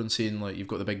your shoulder and saying like you've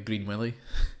got the big green willy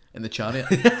in the chariot.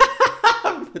 I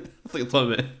think you're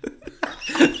talking about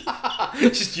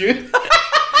it's just you. Just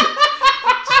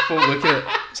folk look at it.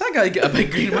 Does that guy get a big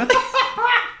green willy?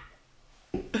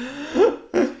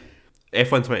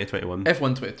 F1 2021.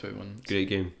 F1 2021. Great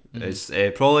game. It's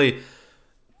probably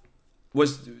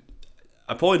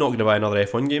I'm probably not going to buy another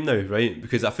F1 game now, right?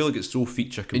 Because I feel like it's so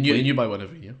feature complete. And you buy one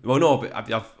every year. Well, no, but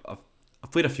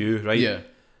I've played a few, right? Yeah.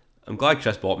 I'm glad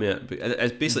Chris bought me it, but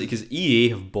it's basically because EA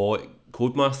have bought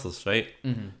Codemasters, right?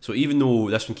 So even though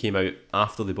this one came out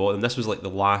after they bought them, this was like the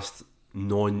last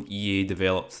non-EA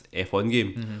developed F1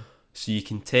 game. So you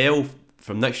can tell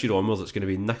from next year onwards it's going to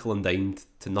be nickel and dined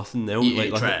to nothing else.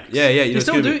 EA tracks. Yeah. You know, They it's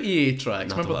still gonna do be- EA tracks.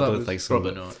 No, Remember I that? don't was think so,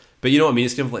 Probably but- not. But you know what I mean?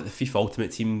 It's kind of like the FIFA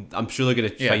Ultimate Team. I'm sure they're going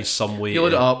to Yeah. find some way. You load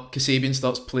to- it up, Kasabian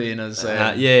starts playing as...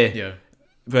 Yeah. Yeah.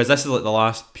 Whereas this is like the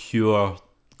last pure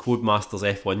Codemasters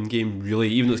F1 game, really,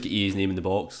 even though it's got EA's name in the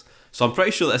box. So I'm pretty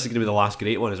sure that this is going to be the last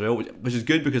great one as well, which is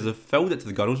good because they've filled it to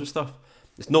the gunnels with stuff.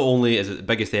 It's not only is it the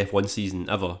biggest F1 season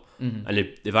ever, and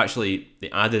they've actually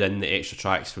added in the extra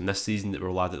tracks from this season that were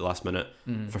added at the last minute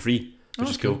for free, which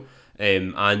is cool.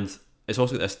 And it's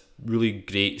also got this really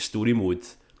great story mode,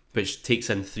 which takes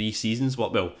in 3 seasons.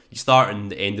 Well, you start in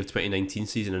the end of 2019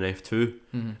 season in F2,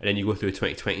 and then you go through a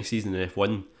 2020 season in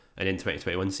F1, and then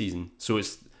 2021 season. So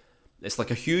it's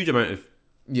like a huge amount of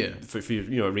for you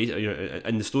know,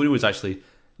 and the story was actually,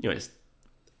 you know, it's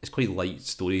quite light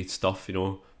story stuff, you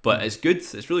know, but it's good.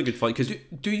 It's really good fun because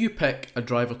Do you pick a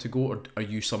driver to go, or are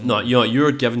you someone? no, you know,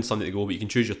 you're given something to go, but you can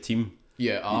choose your team.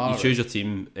 Yeah, You choose your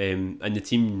team, and the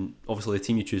team, obviously the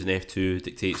team you choose in F2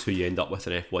 dictates who you end up with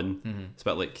in F1. It's a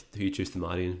bit like who you choose to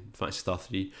marry in Fantasy Star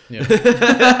 3. Yeah.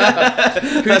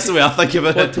 That's the way I think of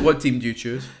it. What team do you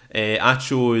choose? I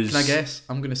chose. Can I guess?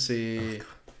 I'm gonna say.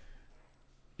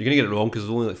 You're gonna get it wrong because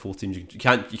there's only like 4 teams. You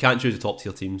can't choose the top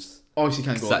tier teams. Obviously, you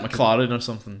can't go That like McLaren or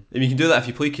something. I mean, you can do that if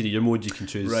you play career mode. You can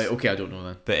choose. Right. Okay, I don't know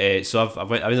then. But so I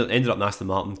ended up in Aston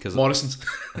Martin because Morrison's.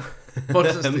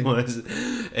 Morrison's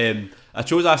team. I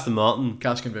chose Aston Martin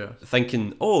Cash conveyor.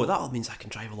 thinking, oh, that means I can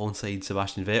drive alongside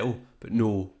Sebastian Vettel. But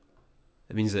no,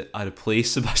 it means that I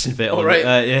replace Sebastian Vettel. Oh,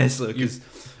 right. Yeah, so because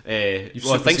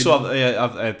well, I think so.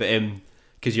 But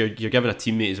because you're given a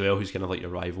teammate as well who's kind of like your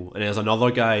rival, and there's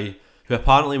another guy who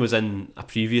apparently was in a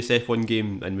previous F1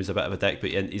 game and was a bit of a dick, but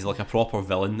he's like a proper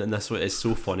villain in this one. It's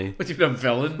so funny. What do you mean a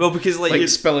villain? Well, because like Like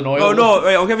spilling oil. Oh no!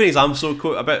 Right, I'll give you an example. So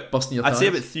about Busting your I'd say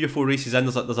tires. about 3 or 4 races in,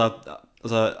 there's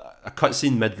a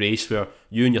cutscene mid race where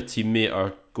you and your teammate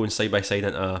are going side by side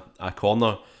into a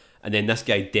corner, and then this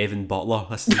guy Devin Butler,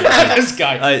 This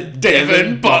guy,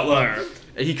 Devin Butler.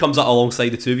 he comes up alongside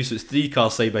the two of you, so it's 3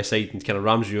 cars side by side and kind of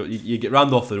rams you. You get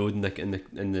rammed off the road in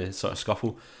the sort of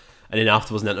scuffle. And then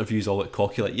afterwards in the interviews all like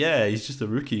cocky, like, yeah, he's just a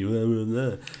rookie. And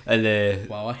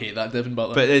Wow, I hate that Devin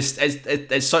Butler. but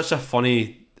it's such a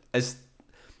funny, it's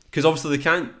because obviously they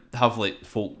can't have like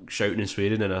folk shouting and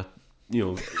swearing in a, you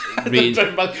know, rain.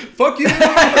 Devin Butler, fuck you. You know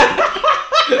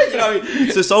what I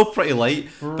mean? So it's all pretty light,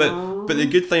 but the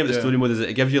good thing about the story mode is that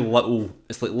it gives you little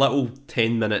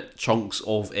 10-minute chunks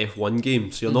of F1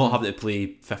 games, so you're not having to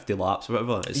play 50 laps or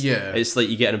whatever. It's like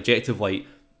you get an objective like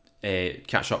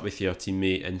catch up with your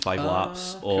teammate in 5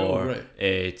 laps, or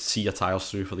cool, see your tyres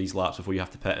through for these laps before you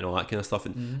have to pit and all that kind of stuff.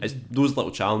 And it's those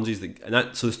little challenges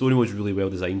so the story mode is really well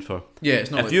designed for. Yeah, it's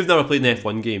not. If you've never played an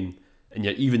F1 game and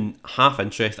you're even half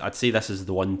interested, I'd say this is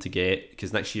the one to get,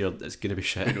 because next year it's going to be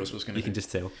shit. Who knows what's going to You be? can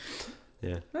just tell.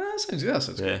 Yeah. That sounds good. That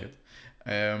sounds Yeah. quite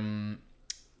good.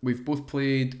 We've both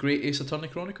played Great Ace Attorney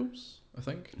Chronicles, I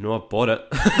think. No, I bought it.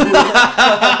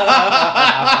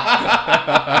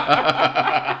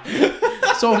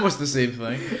 It's almost the same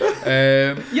thing.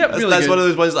 Yeah, That's, really that's good. one of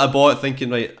those ones that I bought thinking,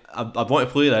 right, I want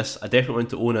to play this. I definitely want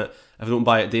to own it. If I don't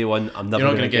buy it day one, I'm never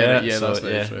You're not going to get it. it. Yeah, so, that's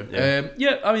very true.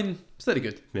 Yeah. I mean, it's very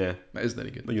good. Yeah. It is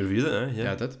very good. But you reviewed it, eh?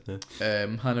 Yeah, I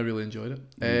did. Hannah really enjoyed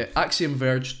it. Axiom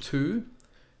Verge 2.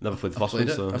 Never played the I've first one, played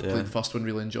it. so I've yeah. played the first one,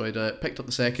 really enjoyed it. Picked up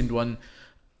the second one,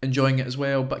 enjoying it as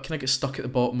well. But can I get stuck at the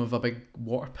bottom of a big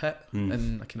water pit?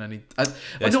 And I kind of need.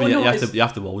 You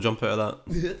have to wall jump out of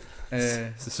that.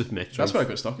 It's a super Metroid. That's where I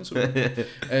got stuck in. So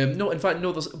no, in fact,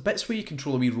 no. There's bits where you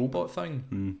control a wee robot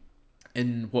thing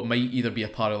in what might either be a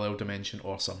parallel dimension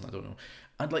or something. I don't know.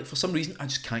 And like for some reason, I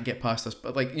just can't get past this.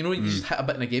 But like you just hit a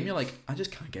bit in a game, you're like, I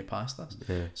just can't get past this.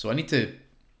 Yeah. So I need to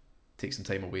take some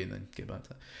time away and then get back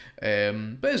to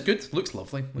it. But it's good. Looks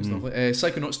lovely. Lovely.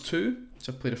 Psychonauts 2, which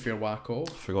I've played a fair whack of.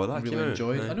 Forgot that. Really came out.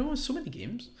 enjoyed. Yeah. I know so many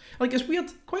games. Like it's weird.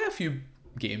 Quite a few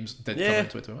games did come Yeah.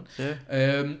 into it.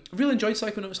 Yeah. Really enjoyed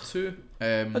Psychonauts 2.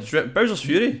 That's right. Bowser's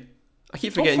Fury. I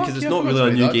keep forgetting because it's not I really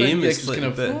a new forgot to write that game. down. Yeah, It's 'cause like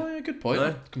kind of, a bit. oh, yeah, good point.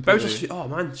 Aye. Completely- Bowser's Fury. Oh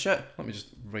man, shit. Let me just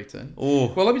write it in.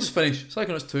 Oh. Well, let me just finish.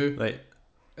 Psychonauts 2. Right.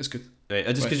 It's good. Right.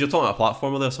 Just Right. because you're talking about a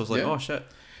platformer there, so I was like, Yeah. oh shit.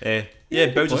 Yeah,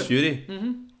 good Bowser's point. Fury.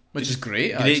 Which is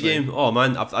great. Great actually. game. Oh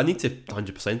man, I need to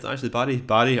 100% actually.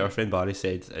 Barry, our friend Barry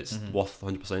said it's worth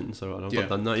 100%. So I've Yeah. not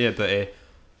done that yet, but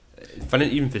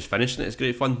even just finishing it is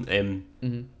great fun.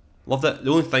 Loved it.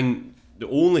 The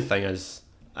only thing is,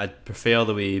 I'd prefer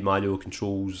the way Mario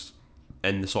controls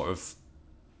in the sort of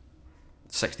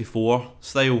 64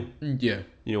 style. Yeah.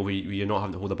 You know, where you're not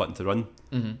having to hold a button to run.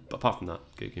 But apart from that,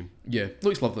 great game. Yeah.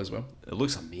 Looks lovely as well. It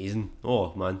looks amazing.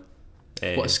 Oh man.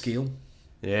 What a scale.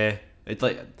 Yeah. It's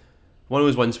like one of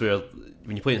those ones where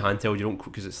when you play in handheld, you don't,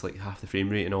 because it's like half the frame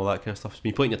rate and all that kind of stuff. So when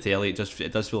you play in your telly, it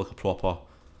does feel like a proper.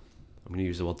 I'm going to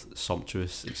use the word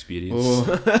sumptuous experience.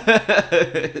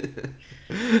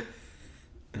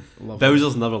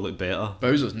 Bowser's never looked better.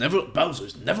 Bowser's never looked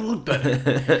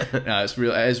better. Yeah,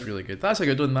 it is really good. That's a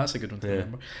good one. To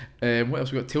remember. What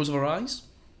else we got? Tales of Arise.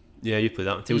 Yeah, you played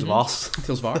that one. Tales of Arse.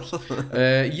 Tales of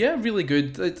Arse. Yeah, really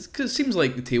good. It seems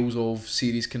like the Tales of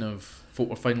series kind of folk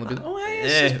were finally being,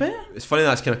 it's better. It's funny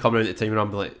that's kind of coming around at the time when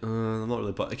I'm like, I'm not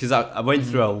really, but because I went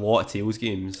through a lot of Tales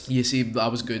games. You see,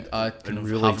 that was good. I kind of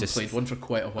really haven't played one for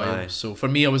quite a while. Aye. So for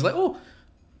me, I was like,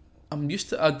 I'm used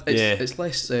to it. It's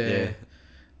less.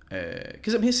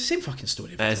 Because I mean, it's the same fucking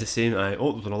story. It's the same. There's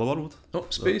another world. Oh,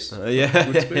 space. Yeah.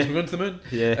 We're going to the moon.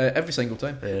 Yeah. Every single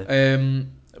time. Yeah.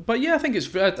 But yeah, I think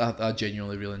it's. I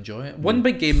genuinely really enjoy it. One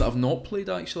big game that I've not played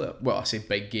actually. Well, I say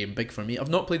big game, big for me. I've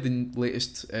not played the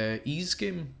latest Ys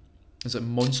game. Is it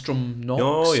Monstrum Nox?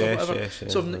 Oh, or yes, whatever? yes.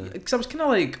 So because I was kind of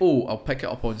like, I'll pick it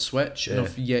up on Switch, and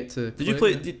I've yet to. Did you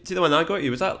play? Did you see the one I got you?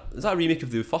 Was that a remake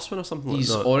of the first one or something? Ys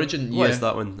like that? Origin. What yeah. is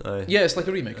that one? Aye. Yeah, it's like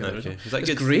a remake of the original. Is that It's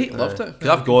good? great. Loved it.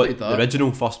 Because I've got the that.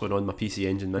 original first one on my PC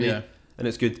Engine Mini, Yeah. and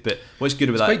it's good. But what's good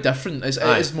about It's that? quite different.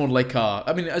 It is more like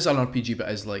I mean, it is an RPG, but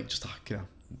it's like just a kind of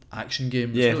action game.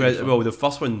 It's Yeah, really fun. well, the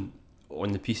first one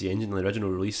on the PC Engine, the original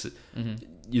release,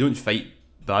 you don't fight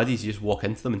baddies. You just walk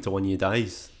into them until one of you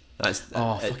dies. That's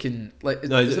fucking like.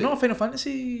 No, is it not a Final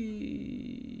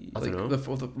Fantasy? I don't know.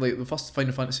 The first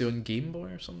Final Fantasy on Game Boy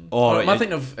or something. Oh, Or right, am I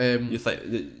thinking of you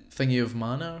think Thingy of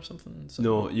Mana or something?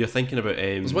 no, you're thinking about.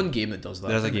 There's one game that does that.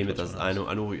 There's I a think game that which does. one it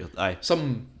I is. know what you're. Aye,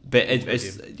 Some, but it's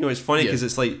it's funny because Yeah.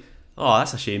 it's like. Oh,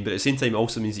 that's a shame, but at the same time, it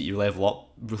also means that you level up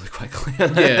really quickly.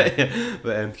 Yeah.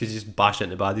 But because you just bash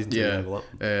into baddies until you level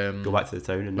up. Go back to the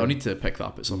town, and I'll need to pick that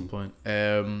up at some point.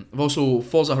 I've also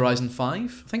Forza Horizon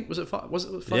 5. I think was it 5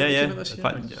 that came out this In year?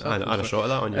 fact, I had a shot at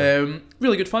that one. Yeah.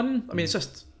 Really good fun. I mean, it's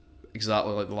just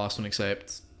exactly like the last one,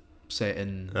 except set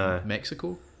in Aye.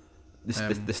 Mexico.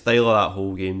 The style of that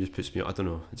whole game just puts me. I don't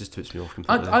know. It just puts me off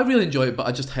completely. I really enjoy it, but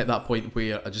I just hit that point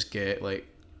where I just get like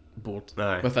bored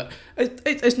Aye. with it.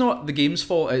 It's not the game's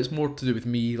fault. It's more to do with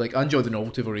me. Like I enjoy the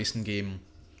novelty of a racing game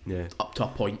Yeah. up to a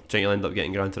point. Do you think you'll end up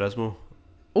getting Gran Turismo?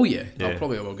 Oh yeah, Yeah. I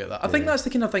probably will get that. I think Yeah. that's the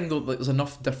kind of thing though. Like, there's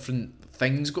enough different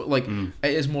things. Like it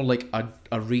is more like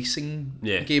a racing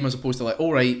Yeah. game as opposed to like,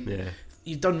 all right, Yeah.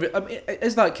 you've done. I mean, it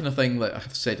is that kind of thing. Like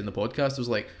I've said in the podcast, it was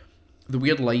like the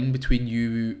weird line between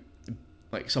you,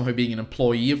 like somehow being an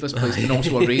employee of this place and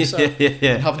also a racer, yeah.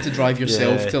 and having to drive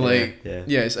yourself Yeah, to like,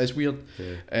 yeah. it's weird.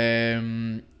 Yeah.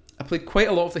 I played quite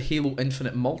a lot of the Halo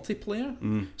Infinite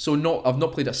multiplayer. So I've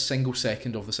not played a single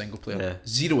second of the single player. Yeah.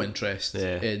 Zero interest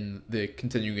Yeah. in the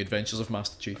continuing adventures of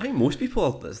Master Chief. I think most people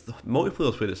are. That's the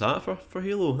multiplayer's where it's at for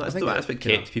Halo. That's think what that-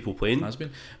 kept people playing. Has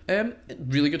been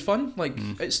really good fun. Like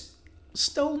it's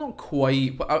still not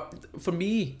quite. But for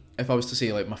me, if I was to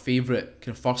say like my favorite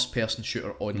kind of first person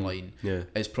shooter online, Yeah.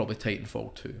 is probably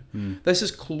Titanfall 2. This is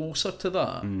closer to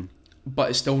that, but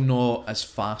it's still not as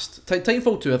fast.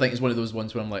 Titanfall 2, I think, is one of those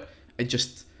ones where I'm like, it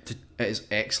is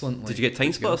excellent. Did you get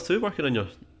Time Splitters 2 working on your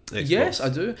Xbox? Yes, I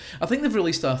do. I think they've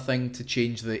released a thing to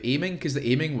change the aiming, because the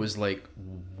aiming was like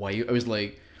wild. It was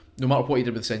like no matter what you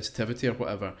did with sensitivity or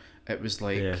whatever, it was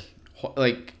like Yeah.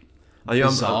 like I'm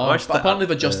bizarre. actually- But apparently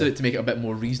they've adjusted it to make it a bit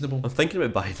more reasonable. I'm thinking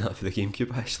about buying that for the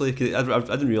GameCube actually. 'Cause I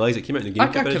didn't realise it came out in the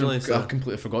GameCube originally. I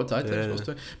completely forgot to add Yeah. Time Splitters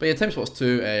 2. But yeah, Time Splitters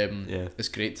 2, Yeah. it's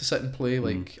great to sit and play.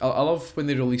 Like I love when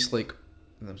they release like,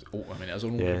 I mean, it is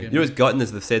an older Yeah. game. You know what's gutting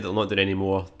is they've said they're not doing any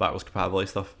more backwards compatibility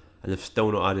stuff, and they've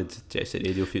still not added Jet Set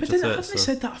Radio but feature then to it. haven't they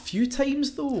said that a few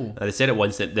times though? They said it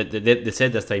once. They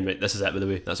said this time, right, this is it, by the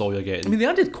way. That's all you're getting. I mean, they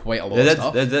added quite a lot They of did,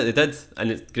 stuff. they did,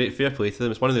 and it's great. Fair play to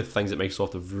them. It's one of the things that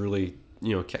Microsoft have really,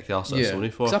 kicked the arse out of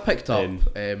Sony for. Because I picked up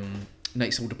Um,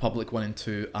 Knights of the Old Republic 1 and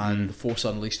 2 and The Force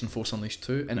Unleashed and Force Unleashed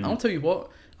 2, and I'll tell you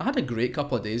what, I had a great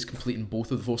couple of days completing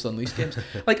both of the Force Unleashed games.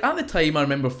 Like at the time, I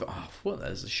remember, what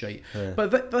is this shite? Yeah.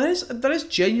 But there is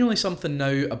genuinely something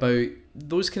now about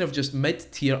those kind of just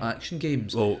mid-tier action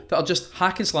games Well- that are just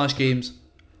hack and slash games,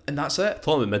 and that's it.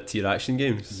 Talking about mid-tier action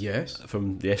games Yes.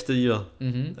 from yesteryear.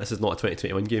 Mm-hmm. This is not a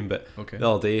 2021 game, but Okay. the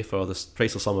other day for the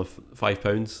priceless sum of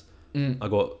 £5, Mm. I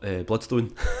got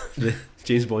Bloodstone, the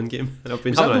James Bond game, and I've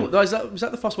been Was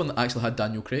that the first one that actually had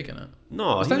Daniel Craig in it?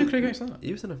 No, Was Daniel Craig actually in it?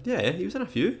 He was in a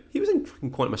few. He was in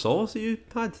fucking Quantum of Solace that you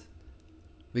had.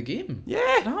 The game? Yeah,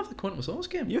 I have the Quantum of Solace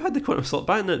game. you had the Quantum of Solace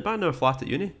back in our flat at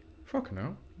uni. Fucking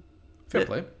hell. Fair Yeah.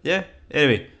 play. Yeah.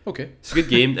 Anyway, Okay. it's a good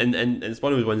game, and it's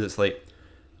one of those ones that's like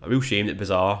a real shame that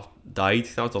Bizarre died.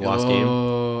 That was the last game.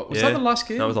 Was Yeah, that the last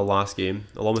game? That was the last game,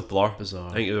 along with Blur. Bizarre.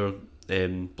 I think they were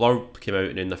Blur came out,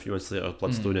 and then a few months later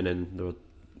Bloodstone, and then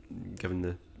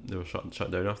they were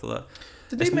shut down after that.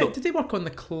 Did they work on the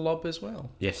Club as well?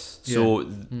 Yes. So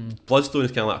Bloodstone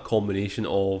is kind of like a combination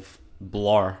of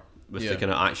Blur with Yeah. the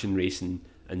kind of action racing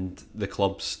and the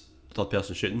Club's third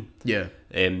person shooting. Yeah.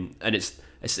 And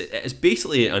it's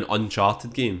basically an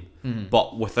Uncharted game,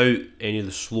 but without any of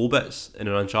the slow bits in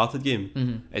an Uncharted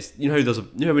game. It's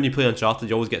how when you play Uncharted,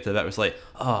 you always get to the bit where it's like,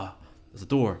 there's a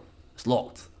door, it's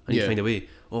locked, I need to find a way.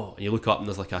 Oh, and you look up and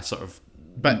there's like a sort of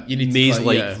But you need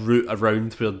maze-like route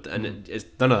around where, and it's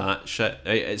none of that shit.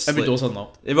 Right? It's every like, door's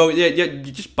unlocked. well, yeah,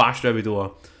 you just bash through every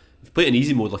door. If you play it in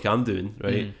easy mode like I'm doing,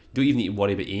 right? You don't even need to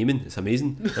worry about aiming. It's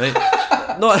amazing, right?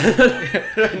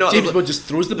 James Bond just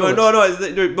throws the bullets.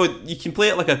 Well, you can play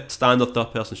it like a standard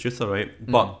third-person shooter, right?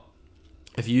 But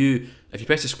if you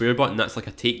press the square button, that's like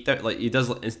a takedown. Like he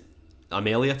does a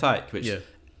melee attack, which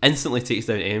instantly takes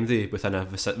down anybody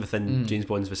within James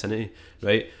Bond's vicinity,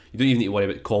 right? You don't even need to worry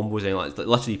about combos or anything like that. It's like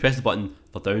literally you press the button,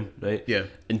 they're down, right? Yeah.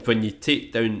 And when you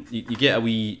take down, you get a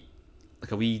wee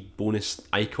bonus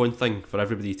icon thing for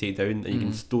everybody you take down, and you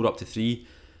can store up to 3.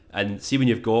 And see when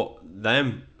you've got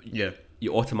them,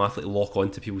 you automatically lock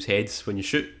onto people's heads when you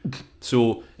shoot.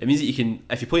 So it means that you can,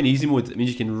 if you play in easy mode, it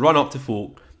means you can run up to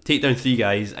folk, take down 3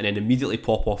 guys, and then immediately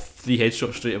pop off 3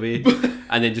 headshots straight away,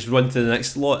 and then just run to the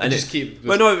next slot. And just keep.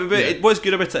 What's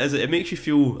good about it is it makes you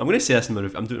feel. I'm going to say this in my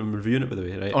I'm reviewing it, by the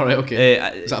way, right? All right,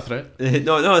 okay. Is that a threat?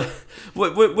 No.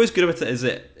 What's good about it is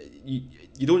that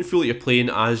you don't feel like you're playing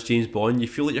as James Bond. You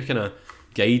feel like you're kind of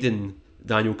guiding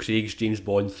Daniel Craig's James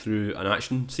Bond through an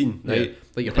action scene, right? Yeah.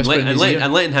 Like you're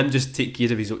and letting him just take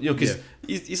care of his own, because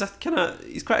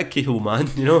he's quite a capable man,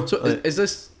 you know. So is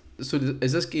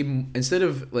this game, instead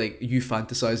of like you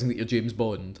fantasizing that you're James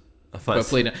Bond while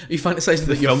playing it, are you fantasizing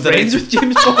that you're friends with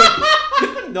James Bond?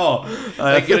 No,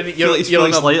 like you're on a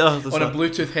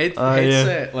Bluetooth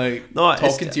headset, no,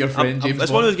 talking to your friend James Bond.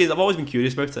 It's one of those games. I've always been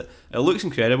curious about it. It looks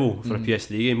incredible for a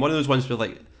PS3 game. One of those ones where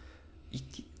like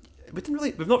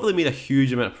we've not really made a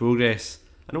huge amount of progress.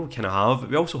 I know we kind of have, but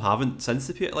we also haven't since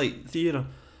the PS3 era.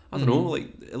 I don't know. Like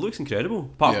it looks incredible.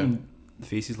 Apart from the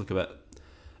faces look a bit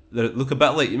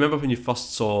like, you remember when you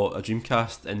first saw a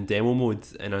Dreamcast in demo mode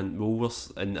in a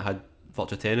Woolworths and it had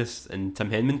Virtua Tennis and Tim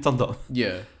Henman turned up?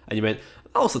 Yeah. And you went,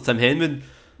 oh, it's like Tim Henman.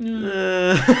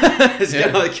 It's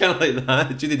kind of like that.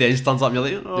 Judi Dench turns up and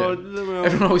you're like, well.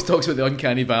 Everyone always talks about the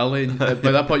uncanny valley, and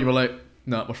by that point you were like,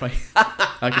 nah, we're fine.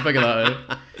 I can figure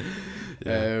that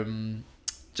out.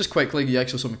 Just quickly, you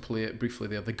actually saw me play it briefly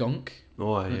there, The Gunk.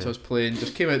 Oh, yeah. Which I was playing,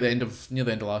 just came out near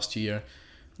the end of last year.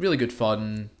 Really good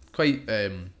fun. Quite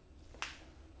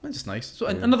just nice. So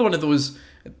another one of those,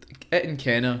 it and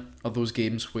Kenna are those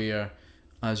games where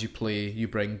as you play you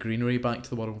bring greenery back to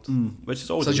the world. Which is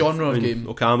always a genre of game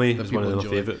Okami is one of my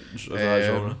favourite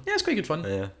genre. Yeah, it's quite good fun.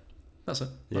 Yeah. That's it.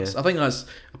 I think that's,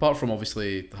 apart from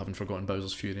obviously having forgotten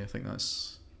Bowser's Fury, I think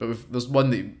that's, but there's one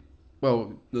that,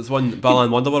 well, there's one, Balan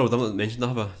Wonderworld, I haven't mentioned that,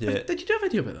 have I? Yeah. Did you do a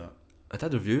video about that? I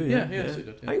did a review, yeah. So you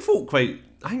did, yeah. I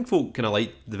think folk kind of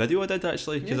liked the video I did,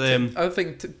 actually, because I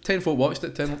think 10 folk watched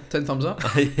it, 10 thumbs up.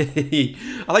 I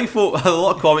think folk had a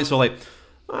lot of comments were like,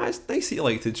 it's nice that you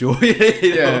liked it, Joe. Like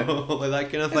that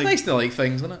kind of thing. It's nice to like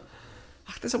things, isn't it?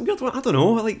 It's a weird one. I don't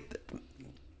know.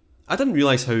 I didn't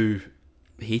realise how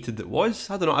hated it was.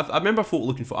 I don't know. I remember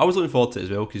folk I was looking forward to it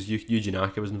as well, because Yuji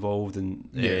Naka was involved, and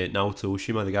Naoto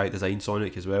Oshima, the guy that designed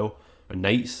Sonic as well, or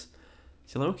Knights.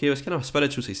 So like, okay, it was kind of a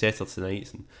spiritual successor to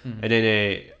Knights, and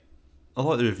then a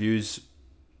lot of the reviews,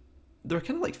 they were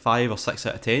kind of like 5 or 6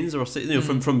 out of 10s. They were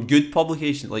from good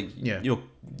publication,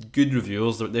 good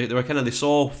reviewers. They were kind of, they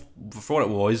saw for what it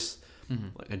was,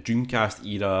 like a Dreamcast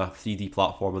era 3D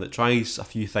platformer that tries a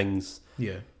few things.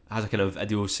 Yeah, has a kind of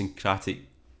idiosyncratic,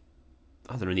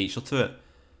 I don't know, nature to it,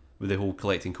 with the whole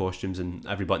collecting costumes and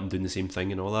every button doing the same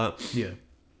thing and all that. Yeah,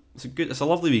 it's a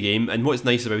lovely wee game, and what's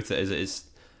nice about it is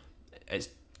it's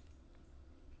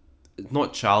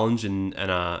not challenging in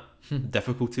a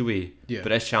difficulty way,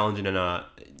 but it's challenging in a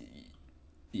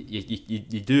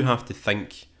you do have to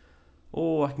think,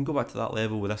 oh, I can go back to that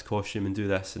level with this costume and do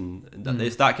this, and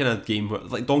it's that kind of game where,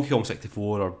 like Donkey Kong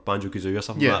 64 or Banjo-Kazooie or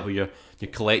something like that, where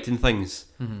you're collecting things.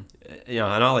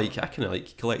 Yeah, and I kind of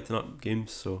like collecting up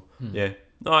games, so yeah.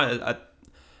 No, I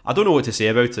don't know what to say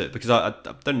about it, because I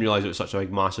didn't realise it was such a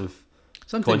big, massive,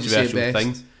 sometimes controversial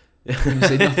thing. You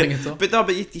say nothing at all.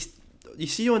 But you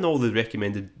see on all the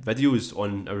recommended videos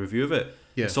on a review of it,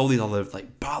 it's all these other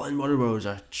like Balan Wonderworlds,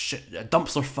 a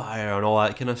dumpster fire and all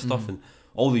that kind of stuff, and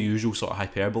all the usual sort of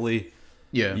hyperbole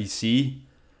you see.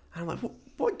 And I'm like,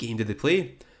 what game did they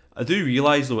play? I do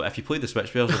realise though, if you played the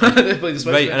Switch version, They played the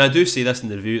Switch right, version. and I do say this in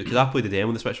the review because I played the demo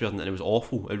of the Switch version and it was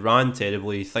awful. It ran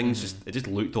terribly. Things it just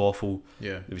looked awful.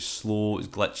 Yeah. It was slow. It was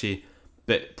glitchy.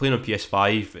 But playing on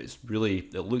PS5,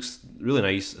 it looks really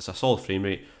nice. It's a solid frame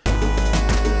rate.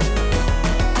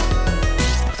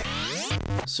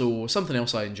 So something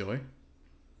else I enjoy.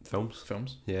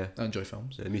 Films. Yeah. I enjoy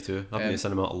films. Yeah, me too. I've been to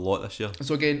cinema a lot this year.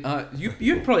 So again,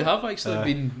 you probably have actually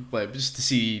been like, just to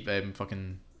see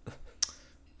fucking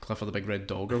Clifford the Big Red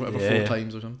Dog or whatever 4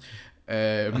 times or something.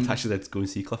 I actually did go and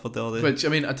see Clifford the other day. Which I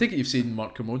mean, I take it you've seen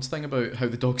Mark Kermode's thing about how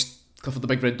Clifford the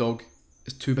Big Red Dog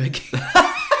is too big.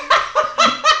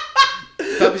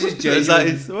 That was his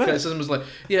genuine criticism. Was like,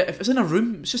 yeah, if it's in a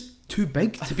room, it's just too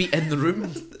big to be in the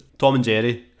room. Tom and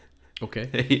Jerry.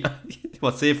 Okay.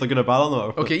 Let's see if they're going to battle or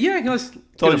not. Okay, yeah, let's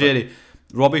Tom and Jerry.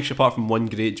 Rubbish apart from one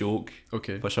great joke.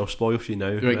 Okay. Which I'll spoil for you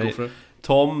now. Right, go for it.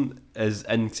 Tom is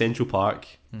in Central Park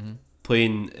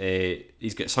playing,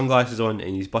 he's got sunglasses on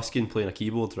and he's busking playing a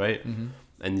keyboard, right? And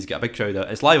he's got a big crowd of,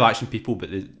 it's live action people, but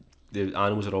the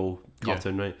animals are all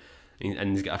cartoon, right?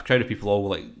 And he's got a crowd of people all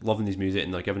like loving his music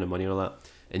and they're giving him money and all that.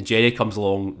 And Jerry comes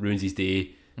along, ruins his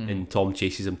day, and Tom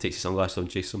chases him, takes his sunglasses on,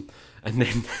 chases him. And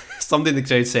then somebody in the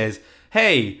crowd says,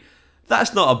 "Hey,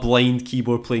 that's not a blind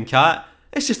keyboard playing cat.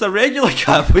 It's just a regular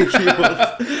cat playing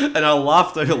keyboard." And I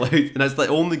laughed out loud. And it's the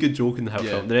only good joke in the whole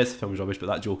film. The rest of the film is rubbish, but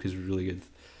that joke is really good.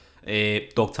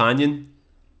 Dogtanian,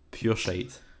 pure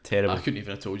shite. Terrible. I couldn't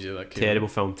even have told you that. Terrible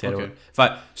film, terrible. Okay. In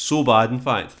fact, so bad, in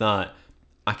fact, that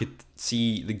I could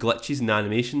see the glitches in the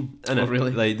animation in it. Oh,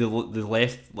 really? Like the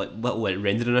left like little like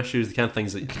rendering issues, the kind of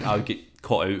things that I would get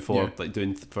caught out for like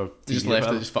doing for TV. They just left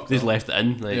it, just fucked They just it up. left it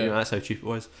in. Like, you know, that's how cheap it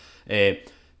was.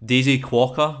 Daisy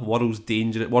Quokka,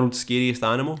 world's scariest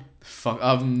animal. Fuck,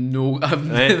 I've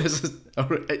Right. This is, are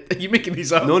you making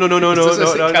these up? No.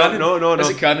 Is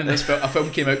it canon? Is it canon? A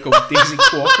film came out called Daisy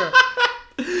Quokka.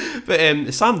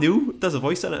 But Sam Neill does a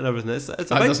voice in it and everything. That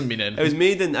doesn't mean anything. It was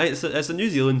made in it's a New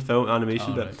Zealand film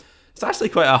animation, but right. it's actually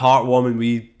quite a heartwarming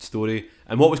wee story.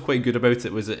 And what was quite good about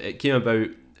it was that it came about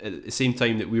at the same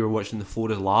time that we were watching The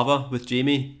Floor is Lava with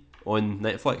Jamie on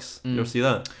Netflix. You ever see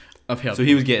that? I've heard. So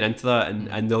he was getting into that,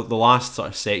 and the last sort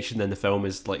of section in the film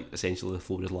is like essentially The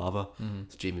Floor is Lava.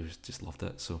 So Jamie just loved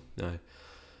it. So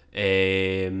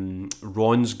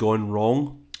Ron's Gone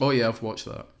Wrong. Oh yeah, I've watched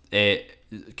that.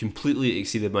 Completely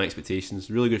exceeded my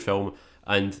expectations. Really good film.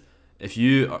 And if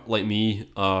you, like me,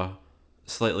 are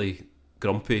slightly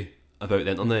grumpy about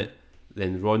the internet,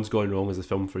 then Ron's Gone Wrong is the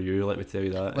film for you. Let me tell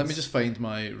you that. Let me just find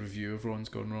my review of Ron's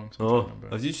Gone Wrong. So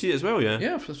Oh, did you see it as well? Yeah.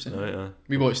 Yeah, I've seen it. Right,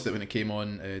 We watched it when it came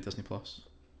on Disney Plus.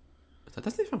 Is that a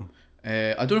Disney film?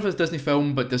 I don't know if it's a Disney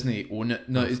film, but Disney own it.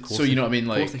 No, Of course so you know they- what I mean.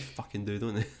 Of course Like they fucking do,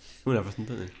 don't they? They own everything,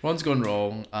 don't they? Ron's Gone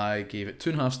Wrong. I gave it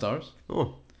 2.5 stars.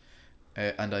 Oh,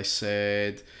 And I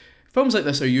said, films like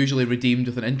this are usually redeemed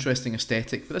with an interesting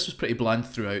aesthetic, but this was pretty bland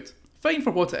throughout. Fine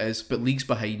for what it is, but leagues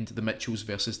behind The Mitchells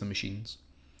versus the Machines,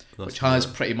 which has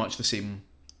pretty much the same.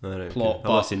 right, plot, okay. I've but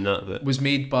not seen that, but Was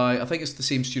made by, I think it's the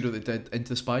same studio that did Into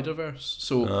the Spider-Verse.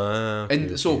 So,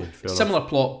 okay, so fair similar enough.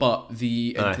 plot, but the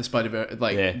Into Aye. the Spider-Verse,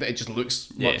 like Yeah. it just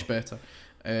looks Yeah. much better.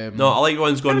 No, I like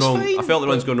Ron's Gone was Wrong. fine, I felt that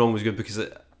Ron's but- Gone Wrong was good because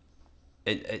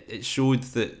it showed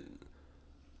that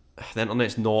the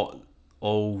internet's not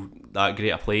all that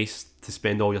great a place to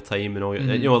spend all your time and all your,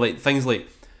 you know, like things like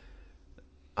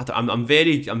I'm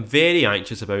very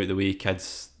anxious about the way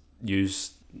kids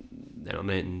use the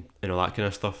internet and all that kind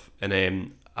of stuff. And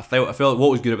I felt like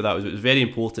what was good about that was it was very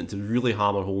important to really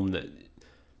hammer home that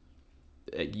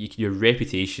your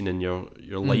reputation and your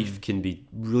life can be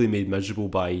really made miserable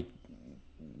by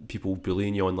people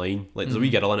bullying you online. Like there's a wee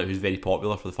girl in it who's very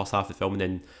popular for the first half of the film, and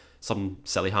then something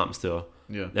silly happens to her.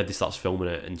 Yeah. Everybody starts filming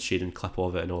it and sharing a clip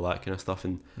of it and all that kind of stuff,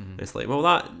 and it's like,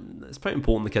 well, it's pretty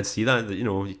important the kids see that you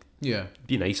know, you Yeah.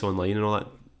 be be nice online and all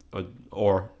that,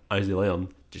 or as they learn,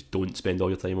 just don't spend all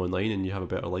your time online and you have a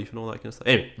better life and all that kind of stuff.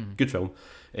 Anyway, good film.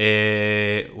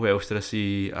 What else did I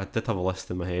see? I did have a list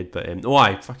in my head, but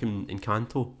fucking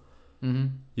Encanto. Mm-hmm.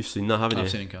 You've seen that, haven't you? I've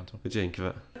seen Encanto. What did you think of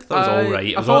it? I thought it was all right.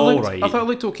 It was thought all looked, right. I thought it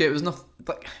looked okay. It was nothing.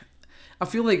 Like, I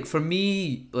feel like for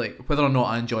me, like whether or not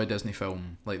I enjoy a Disney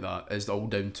film like that is all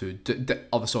down to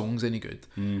are the songs any good?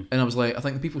 And I was like, I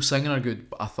think the people singing are good,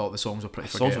 but I thought the songs were pretty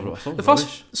Songs were- forgettable. songs The were first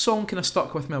rubbish. song kind of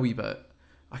stuck with me a wee bit.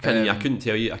 I couldn't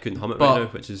tell you. I couldn't hum it but, right now,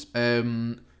 which is. It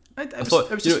was thought-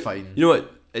 just you know- fine. You know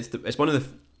what? It's one of the.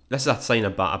 This is a sign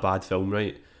of a bad film,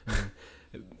 right?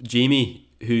 Jamie,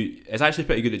 who is actually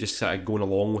pretty good at just sort of going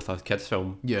along with a kids'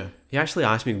 film. Yeah. He actually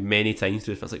asked me many times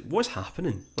to. I was like, "What's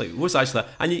happening? Like, what's actually?"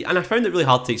 And I found it really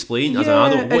hard to explain as an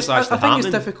adult. What's actually I think happening?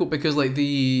 it's difficult because like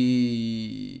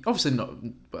the obviously not,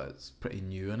 but it's pretty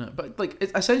new in it. But like,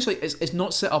 essentially, it's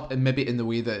not set up in maybe in the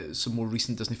way that some more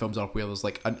recent Disney films are, where there's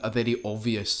like a very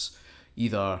obvious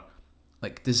either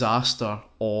like disaster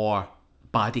or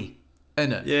baddie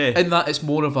in it. Yeah. In that it's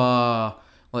more of a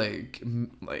like.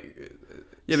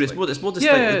 Yeah, but it's more distinct.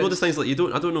 Yeah. It's more distinct. Like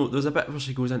I don't know. There's a bit where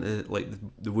she goes into like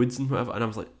the woods and whatever, and I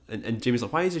was like, and Jamie's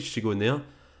like, why is she going there?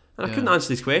 And I couldn't answer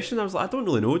this question. I was like, I don't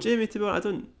really know, Jamie. To be honest, I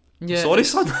don't. Yeah, sorry,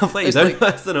 son. I've let you down. like,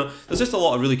 I don't know. There's just a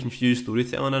lot of really confused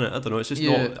storytelling in it. I don't know. It's just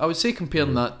not. I would say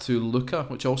comparing that to Luca,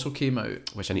 which also came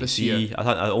out, Which I need to this see. year.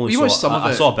 I only You saw watched some of it.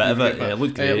 I saw a bit of You it. get Yeah, it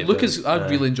looked great. Luca's. I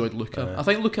really enjoyed Luca. I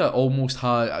think Luca almost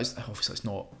had. Obviously, it's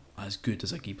not as good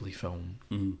as a Ghibli film,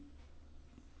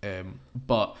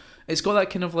 but it's got that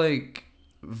kind of like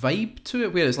vibe to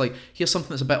it, where it's like, here's something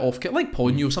that's a bit off kilter, like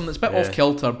Ponyo, something that's a bit off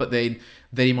kilter, but then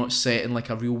very much set in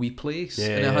like a real wee place,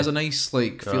 and it has a nice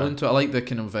like feeling to it. I like the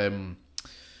kind of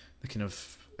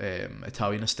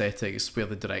Italian aesthetics, where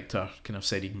the director kind of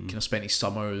said he kind of spent his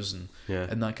summers and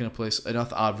in that kind of place, and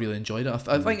I really enjoyed it.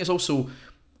 I think it's also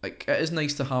like, it is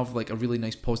nice to have like a really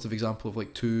nice positive example of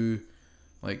like two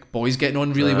like boys getting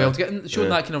on really well, showing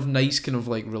that kind of nice kind of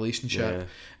like relationship.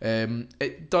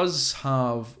 It doesn't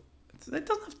have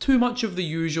too much of the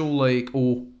usual like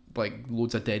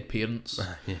loads of dead parents.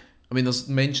 I mean, there's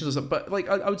mentions of it, but like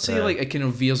I would say like it kind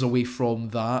of veers away from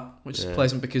that, which is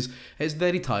pleasant, because it's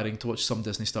very tiring to watch some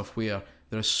Disney stuff where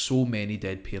there are so many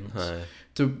dead parents.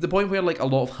 To the point where like a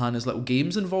lot of Hannah's little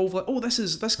games involve like,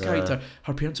 this character,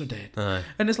 her parents are dead,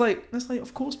 and it's like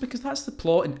of course, because that's the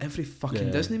plot in every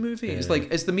fucking Disney movie. It's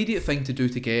like, it's the immediate thing to do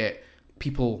to get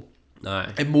people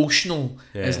emotional,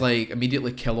 is like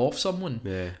immediately kill off someone,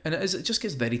 and it just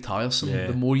gets very tiresome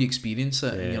the more you experience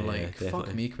it, and you're like,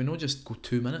 fuck me, can we not just go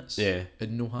 2 minutes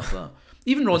and not have that?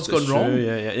 Even Ron's Gone Wrong,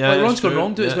 like Ron's Gone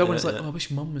Wrong do it as well, when it's like, oh, I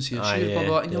wish Mum was here, she blah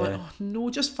blah, and you're like, oh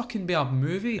no, just fucking be a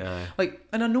movie. Like,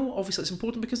 and I know obviously it's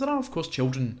important because there are of course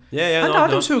children and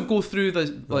adults who go through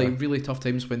the like really tough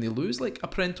times when they lose like a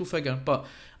parental figure, but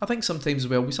I think sometimes as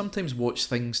well, we sometimes watch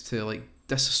things to like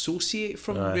disassociate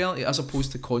from reality, as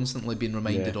opposed to constantly being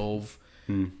reminded of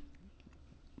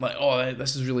like, oh,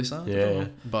 this is really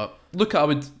sad. But Luca, I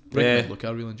would recommend Luca.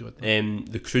 I really enjoyed that.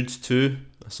 The Croods 2,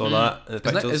 I saw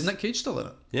that. Is Nick Cage still in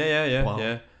it? Yeah.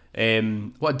 Wow.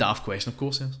 What a daft question, of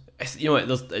course. Yes. You know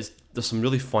what, there's some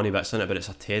really funny bits in it, but it's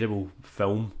a terrible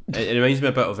film. It reminds me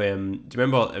a bit of do you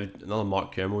remember another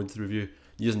Mark Kermode review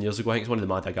years and years ago? I think it's one of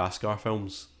the Madagascar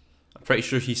films. I'm pretty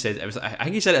sure he said I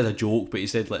think he said it as a joke, but he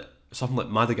said like something like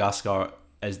Madagascar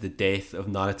is the death of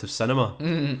narrative cinema,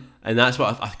 and that's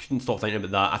what I couldn't stop thinking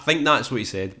about that. I think that's what he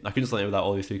said. I couldn't stop thinking about that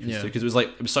all the way through, because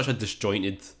it was such a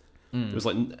disjointed. It was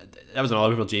like, that was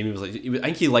another where Jamie was like, I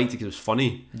think he liked it because it was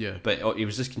funny, but he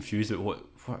was just confused about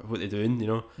what they're doing, you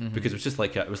know, because it was just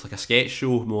like it was like a sketch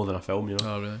show more than a film, you know.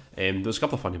 Oh really? There was a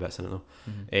couple of funny bits in it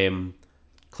though.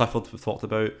 Clifford we've talked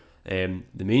about. The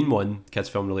main one, kids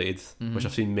film related, which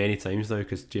I've seen many times now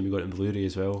because Jamie got it in Blu-ray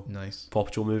as well. Nice. Paw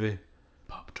Patrol movie.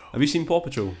 Paw Patrol. Have you seen Paw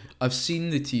Patrol? I've seen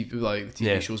the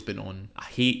TV show's been on. I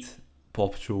hate Paw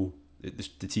Patrol, the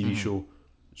TV show,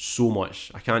 so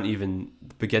much. I can't even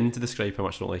begin to describe how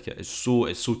much I don't like it. It's so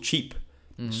cheap,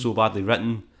 so badly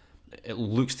written. It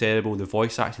looks terrible. The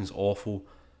voice acting's awful.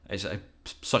 It's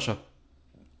such a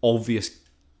obvious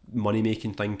money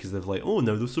making thing because they've like, oh,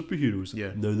 now they're superheroes.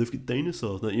 Now they've got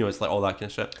dinosaurs. You know, it's like all that kind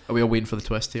of shit. Are we all waiting for the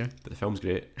twist here? But the film's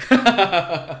great.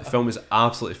 The film is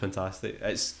absolutely fantastic.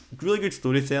 It's really good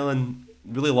storytelling,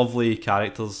 really lovely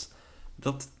characters.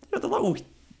 They're little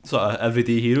sort of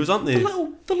everyday heroes, aren't they?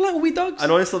 They're little wee dogs.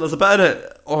 And honestly, there's a bit in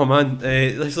it. Oh man,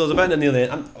 there's a bit in it near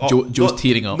the end. Joe's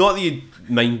tearing up. Not that you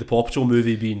mind the Paw Patrol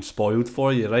movie being spoiled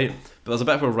for you, right? But there's a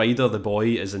bit where Ryder, the boy,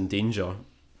 is in danger.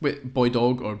 Wait, boy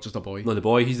dog or just a boy? No, the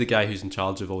boy. He's the guy who's in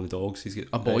charge of all the dogs. He's got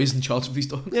a boy's in charge of these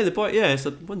dogs. Yeah, the boy. Yeah, it's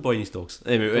one boy and his dogs.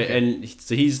 Anyway, and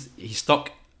so he's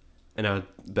stuck in a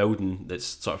building that's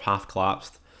sort of half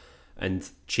collapsed, and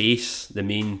Chase, the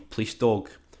main police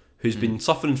dog, who's been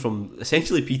suffering from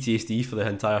essentially PTSD for the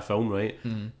entire film, right?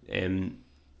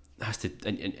 Has to,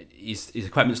 and his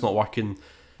equipment's not working.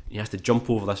 He has to jump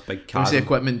over this big chasm. When we say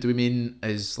equipment, do we mean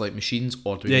his like machines,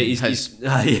 or do we mean his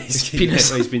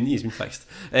penis? He's been fixed.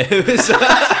 But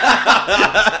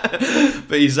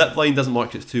his zip line doesn't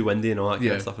work; it's too windy and all that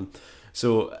kind of stuff. And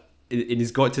so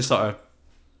he's got to sort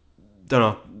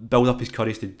of, build up his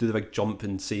courage to do the big jump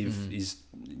and save his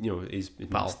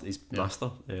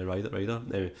master, Ryder.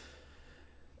 Anyway.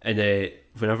 And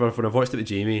whenever I've watched it with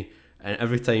Jamie, and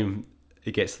every time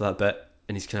he gets to that bit,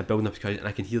 and he's kind of building up his courage, and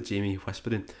I can hear Jamie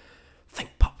whispering,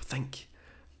 "Think, pup, think,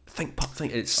 pup,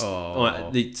 think." It's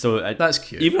so that's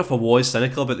cute. Even if I was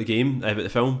cynical about the game, about the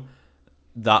film,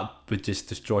 that would just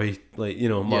destroy, like, you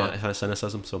know, my kind of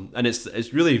cynicism. So, and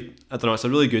it's really, I don't know, it's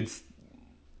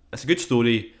a good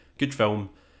story, good film,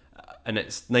 and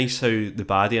it's nice how the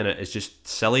baddie in it is just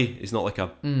silly. He's not like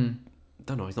a I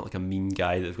don't know, he's not like a mean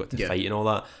guy that they've got to fight and all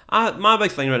that. My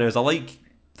big thing right now is I like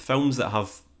films that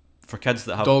have, for kids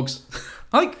that have dogs.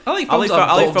 I like films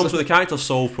films where the characters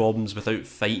solve problems without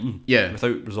fighting,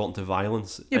 without resorting to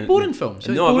violence. Yeah, boring films.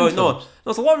 No,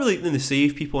 there's a lot really they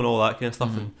save people and all that kind of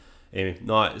stuff. And anyway,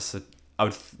 no, I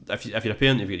would, if you're a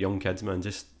parent, if you've got young kids, man,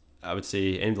 I would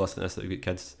say anybody listening to this that have got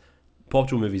kids, Paw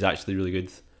Patrol movie is actually really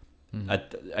good. I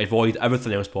avoid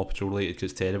everything else Paw Patrol related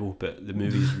because it's terrible, but the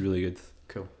movie's really good.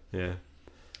 Cool. Yeah.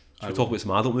 Should we talk about some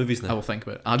adult movies now? I will think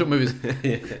about it. Adult movies.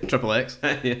 Triple X.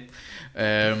 Right.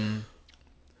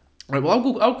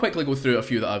 Well, I'll quickly go through a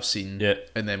few that I've seen. Yeah.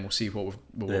 And then we'll see what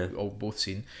we've all both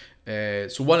seen.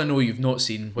 So one I know you've not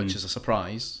seen, which is a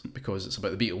surprise because it's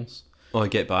about the Beatles. Oh,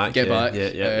 Get Back.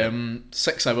 Yeah.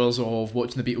 6 hours of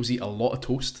watching the Beatles eat a lot of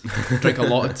toast, drink a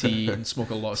lot of tea, and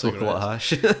smoke a lot of cigarettes. Smoke a lot of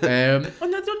hash.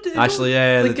 Actually,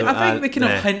 yeah. Like, I think they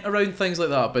kind of hint around things like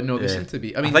that, but no, they seem to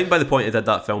be. I think by the point he did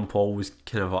that film, Paul was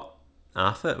kind of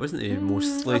off it, wasn't he?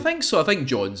 Mostly. I think so. I think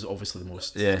John's obviously the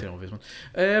most kind of obvious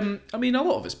one. I mean, a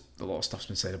lot of stuff's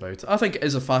been said about it. I think it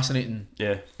is a fascinating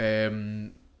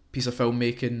piece of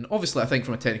filmmaking. Obviously, I think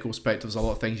from a technical perspective, there's a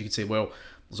lot of things you could say. Well,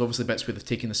 there's obviously bits where they've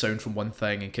taken the sound from one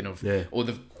thing and kind of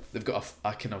they've got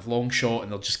a kind of long shot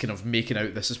and they're just kind of making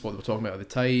out this is what they were talking about at the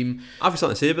time. I've got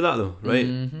something to say about that though, right?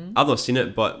 I've not seen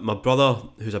it, but my brother,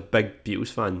 who's a big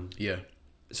Beatles fan,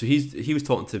 so he was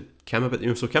talking to Kim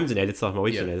about, so Kim's an editor, my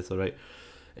wife's an editor, right?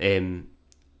 And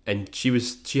she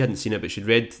hadn't seen it, but she'd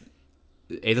read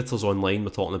editors online were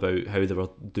talking about how they were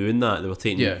doing that. They were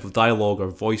taking dialogue or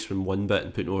voice from one bit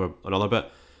and putting over another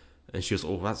bit, and she was,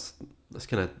 that's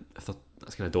kind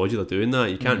of dodgy. They're doing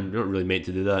that. You're not really meant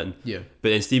to do that. And, but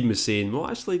then Stephen was saying, well,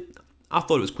 actually, I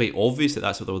thought it was quite obvious that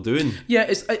that's what they were doing. Yeah,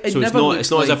 it's not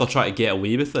as if they're trying to get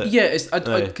away with it. Yeah, it's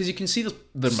because you can see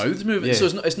their mouths moving. So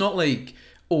it's not like,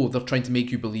 oh, they're trying to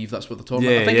make you believe that's what they're talking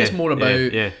about. I think it's more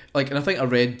about like, and I think I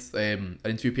read an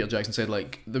interview Peter Jackson said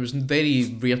like there was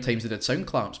very rare times they did sound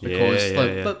claps because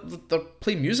they're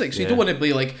playing music, so you don't want to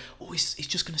be like, oh, he's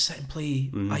just going to sit and play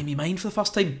I Me Mine for the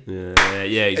first time.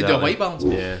 Exactly. Do a white balance.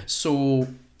 So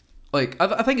like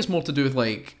I think it's more to do with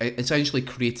like essentially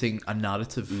creating a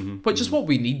narrative, which is what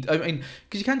we need. I mean,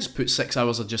 because you can't just put 6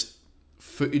 hours of just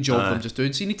footage of them just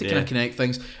doing. So you need to kind of connect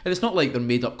things, and it's not like they're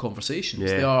made up conversations.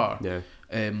 They are.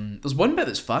 There's one bit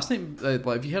that's fascinating. Like,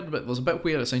 have you heard about? There's a bit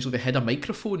where essentially they had a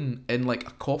microphone in like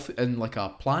a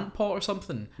plant pot or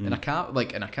something in a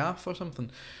calf or something.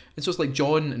 And so it's like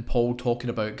John and Paul talking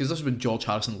about, because this is when George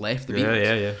Harrison left the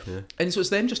Beatles. And so it's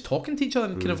them just talking to each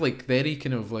other and kind of like very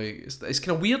kind of like it's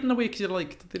kind of weird in a way because you're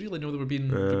like, did they really know they were being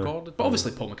recorded? But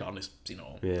obviously Paul McCartney's seen it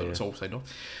all. It's all signed off.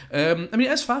 I mean,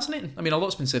 it is fascinating. I mean, a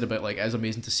lot's been said about like it is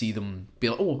amazing to see them be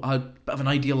like, oh, I had a bit of an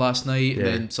idea last night, and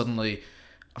then suddenly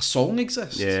a song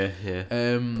exists.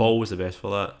 Paul was the best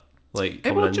for that. Like,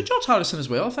 George Harrison as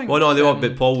well, I think. Well, no, they were,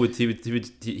 but Paul would.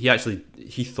 He actually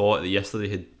thought that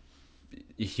yesterday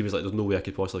he was like, there's no way I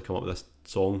could possibly come up with this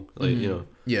song. Like, you know.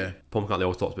 Yeah. Paul McCartney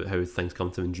always talks about how things come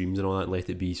to him in dreams and all that, and Let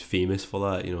It Be is famous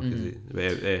for that, you know.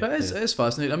 But it is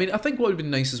fascinating. I mean, I think what would be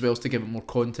nice as well is to give it more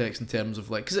context in terms of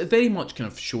like, because it very much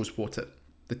kind of shows what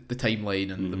the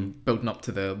timeline and them building up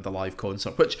to the live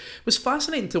concert, which was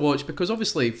fascinating to watch because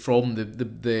obviously from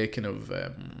the kind of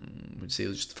would say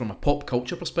just from a pop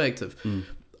culture perspective,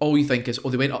 all you think is, oh,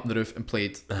 they went up on the roof and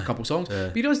played a couple songs,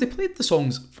 but you realise they played the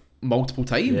songs multiple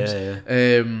times.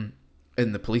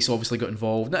 And the police obviously got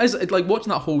involved. Now, it's like watching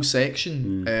that whole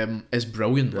section is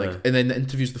brilliant. Like, and then the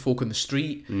interviews with the folk on the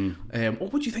street.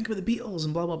 What do you think about the Beatles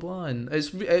and blah blah blah? And it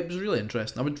was really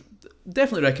interesting. I would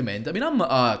definitely recommend. I mean,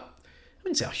 I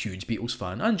wouldn't say a huge Beatles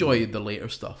fan. I enjoy the later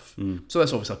stuff, so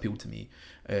that's obviously appealed to me.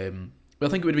 But I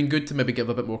think it would have been good to maybe give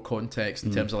a bit more context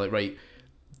in terms of like, right,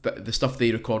 the stuff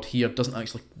they record here doesn't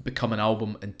actually become an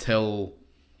album until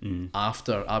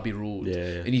after Abbey Road,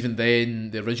 and even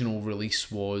then the original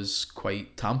release was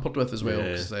quite tampered with as well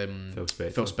because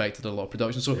Phil Spector did a lot of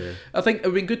production. So I think it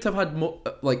would be good to have had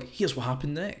like, here's what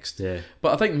happened next.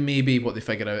 But I think maybe what they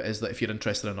figured out is that if you're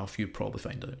interested enough, you'd probably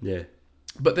find out.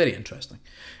 But very interesting.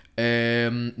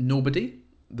 Nobody,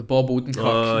 the Bob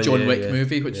Odenkirk John Wick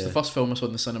movie, which is the first film I saw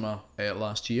in the cinema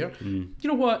last year. You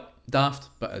know what? Daft,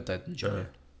 but I did enjoy it.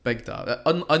 Big daft.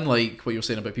 Unlike what you're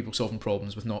saying about people solving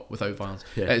problems without violence,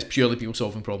 it's purely people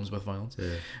solving problems with violence.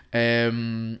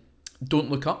 Don't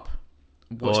Look Up.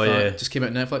 Just came out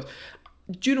on Netflix.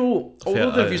 Do you know, although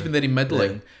the review's been very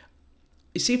middling,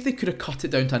 you see if they could have cut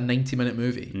it down to a 90-minute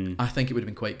movie, I think it would have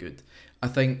been quite good. I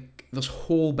think there's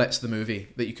whole bits of the movie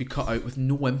that you could cut out with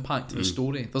no impact to the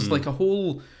story. There's like a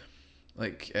whole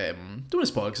like don't want to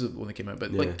spoil because it only came out,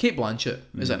 but like Kate Blanchett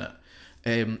is in it,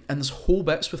 and there's whole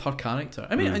bits with her character.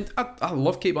 I mean, I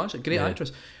love Kate Blanchett, great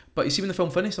actress. But you see, when the film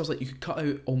finished, I was like, you could cut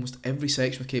out almost every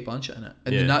section with Kate Blanchett in it,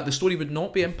 and then the story would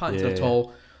not be impacted at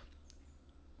all.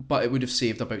 But it would have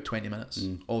saved about 20 minutes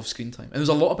of screen time. And there's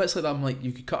a lot of bits like that. I'm like,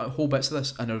 you could cut out whole bits of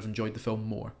this, and I'd have enjoyed the film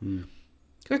more.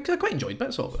 I quite enjoyed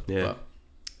bits of it. Yeah.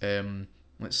 But,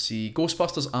 let's see,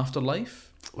 Ghostbusters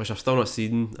Afterlife, which I've still not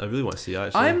seen. I really want to see it,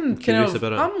 actually. I'm curious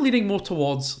about it. I'm leaning more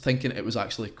towards thinking it was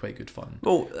actually quite good fun.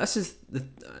 Well, this is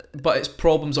but its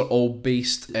problems are all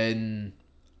based in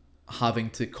having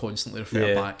to constantly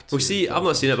refer back to. Well, see, I've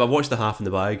not seen it, but I've watched the half in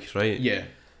the bag, right? Yeah.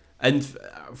 And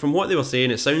from what they were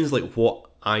saying, it sounds like what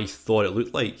I thought it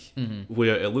looked like,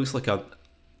 where it looks like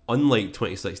unlike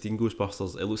 2016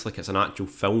 Ghostbusters, it looks like it's an actual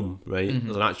film, right?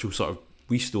 There's an actual sort of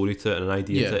wee story to it and an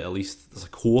idea to it, at least. There's a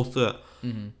core to it,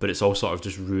 but it's all sort of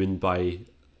just ruined by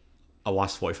a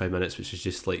last 45 minutes, which is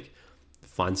just like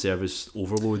fan service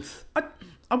overload.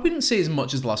 I wouldn't say as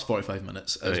much as the last 45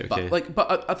 minutes,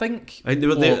 but I think... I think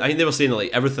they were saying that,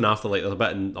 like, everything after, like, there's a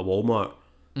bit in a Walmart,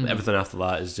 everything after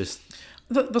that is just...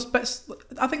 There's bits...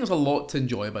 I think there's a lot to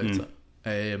enjoy about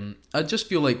it. I just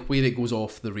feel like where it goes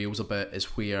off the rails a bit is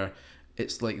where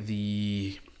it's like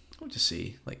the... What would you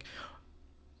say? Like...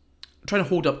 trying to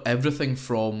hold up everything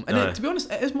from, and to be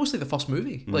honest, it is mostly the first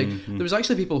movie. Like there was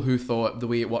actually people who thought the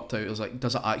way it worked out was like,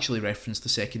 does it actually reference the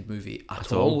second movie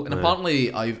at all? And apparently,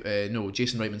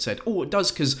 Jason Reitman said, oh, it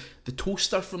does because the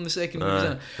toaster from the second movie is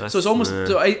in it. So it's almost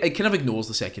so it kind of ignores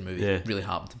the second movie. It really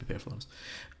happened, to be perfectly honest.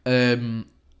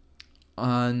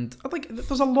 And I think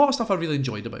there's a lot of stuff I really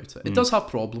enjoyed about it. It does have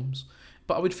problems.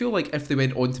 But I would feel like if they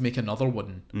went on to make another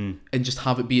one and just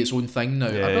have it be its own thing now,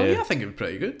 I think it would be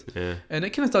pretty good. Yeah. And it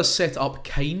kind of does set up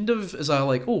kind of as I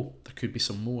like, oh, there could be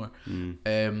some more.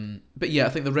 But yeah, I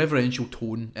think the reverential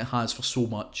tone it has for so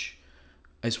much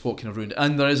is what kind of ruined it.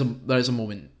 And there is a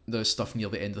moment, there's stuff near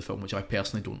the end of the film which I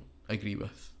personally don't agree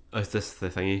with. Oh, is this the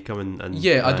thingy coming? And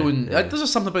I don't. There's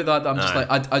just something about that I'm just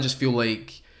like, I just feel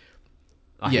like.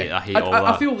 I hate all that.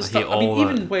 I feel the stuff. I mean,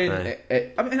 even when I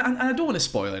mean, and I don't want to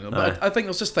spoil it, but I think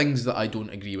there's just things that I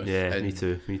don't agree with. Yeah, me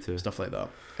too. Stuff like that.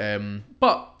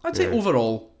 But I'd say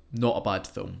overall, not a bad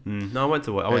film. No, I went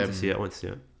to see it.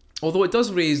 Although it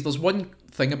does raise, there's one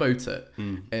thing about it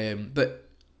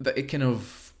that it kind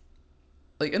of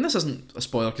like, and this isn't a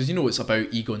spoiler because you know it's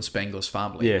about Egon Spengler's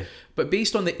family. Yeah. But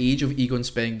based on the age of Egon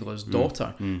Spengler's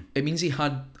daughter, it means he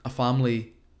had a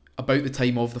family about the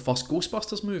time of the first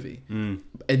Ghostbusters movie,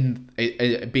 and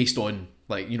based on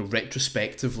like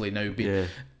retrospectively now being,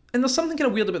 and there's something kind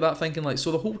of weird about that, thinking like,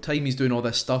 so the whole time he's doing all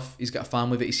this stuff, he's got a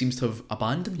family that he seems to have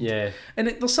abandoned. Yeah, and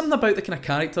there's something about the kind of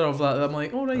character of that I'm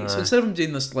like, all right. So instead of him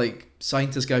being this like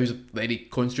scientist guy who's very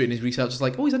concentrating his research, it's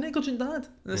like, oh, he's a negligent dad,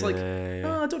 and it's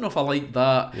I don't know if I like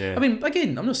that. I mean,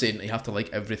 again, I'm not saying that you have to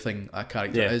like everything a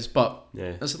character is, but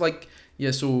it's like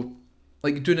so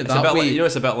like doing it that way.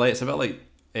 It's a bit like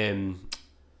well,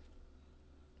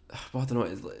 I don't know,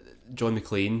 it's like John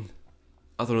McClane.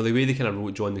 I don't know, the way they kind of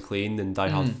wrote John McClane in Die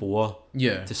Hard 4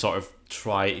 to sort of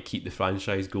try to keep the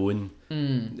franchise going.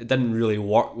 It didn't really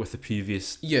work with the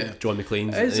previous John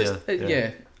McClane's.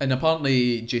 And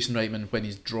apparently Jason Reitman, when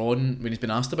he's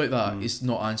been asked about that, he's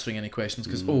not answering any questions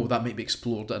because that might be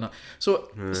explored. So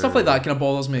stuff like that kind of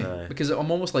bothers me because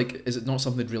I'm almost like, is it not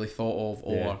something really thought of?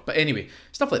 Or but anyway,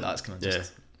 stuff like that's kind of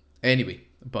just anyway.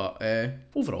 But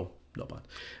overall, not bad.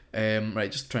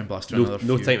 Right, just try and blast through another.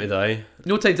 No Time to Die.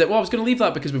 No Time to Die. Well, I was going to leave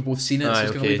that because we've both seen it. So I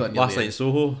was going to leave that. Last Night in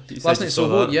Soho. Last Night in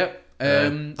Soho. Yep. I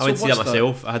went to see it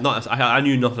myself. I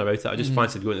knew nothing about it. I just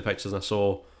fancied going to the pictures, and I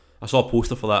saw a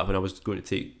poster for that when I was going to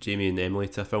take Jamie and Emily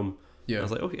to a film. Yeah. I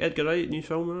was like, okay, Edgar Wright, new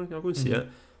film. I'll go and see it.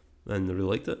 And I really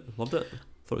liked it. Loved it.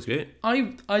 Thought it was great.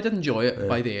 I did enjoy it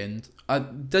by the end. I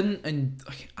didn't, and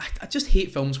I just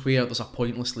hate films where there's a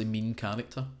pointlessly mean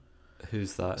character.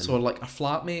 Who's that? So like a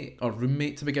flatmate or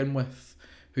roommate to begin with,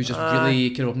 who's just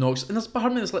really kind of obnoxious. And there's part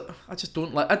of me that's like, I just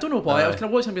don't like. I don't know why. I was kind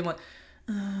of watching and being like,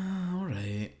 all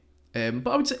right.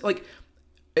 But I would say like,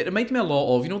 it reminded me a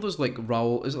lot of those like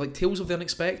is it like Tales of the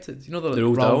Unexpected? The like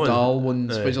Roald Dahl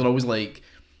ones, which are always like,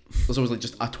 there's always like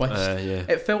just a twist.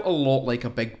 It felt a lot like a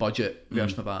big budget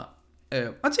version of that.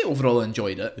 I'd say overall I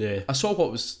enjoyed it. Yeah. I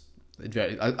saw I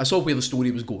saw where the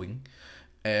story was going.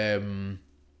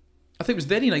 I think it was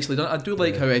very nicely done. I do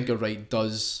like how Edgar Wright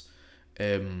does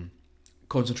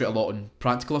concentrate a lot on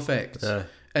practical effects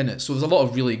in it. So there's a lot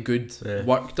of really good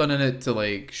work done in it to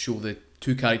like show the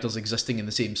two characters existing in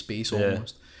the same space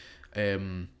almost.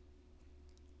 And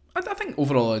I think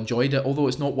overall I enjoyed it, although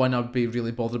it's not one I'd be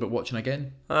really bothered about watching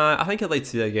again. I think I'd like to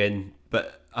see it again,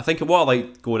 but I think what I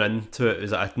liked going into it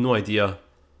is that I had no idea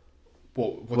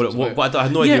What I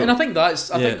had no idea. Yeah, and I think that's...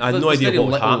 I had no idea what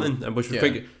was little, happening, and which was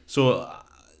quite... So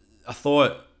I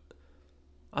thought...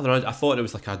 I don't know. I thought it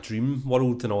was like a dream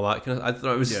world and all that kind of. I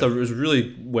thought it was it was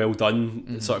really well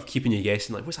done, sort of keeping you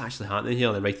guessing like what's actually happening here,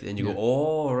 and then right at the end you go,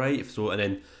 oh right. So and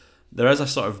then there is a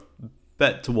sort of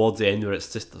bit towards the end where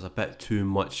it's just there's a bit too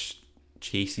much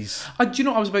chases. Do you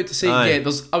know what I was about to say? Yeah,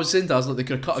 I was saying that they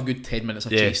could have cut a good 10 minutes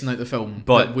of chasing out the film,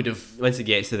 but would have. Once it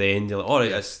gets to the end, you're like, all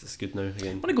right, that's good now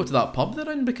again. I want to go to that pub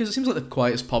they're in because it seems like the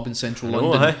quietest pub in central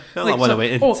London. Like, that one I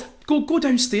went in. Oh, go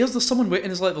downstairs. There's someone waiting.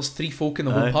 It's like there's 3 folk in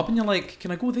the whole pub, and you're like, can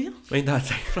I go there? Mind that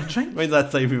time for a drink? Mind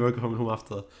that time we were coming home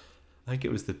after. I think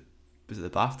it was the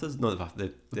BAFTAs? No,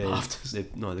 the BAFTAs. The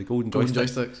Golden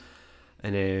Joysticks.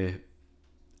 And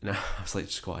I was like,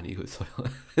 just got I need to go to the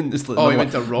toilet. And it's like you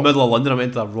went to a rock middle of London. I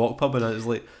went to a rock pub and I was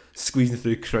like squeezing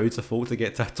through crowds of folk to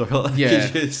get to a toilet. Yeah,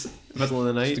 middle of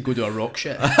the night just to go to a rock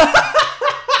shit.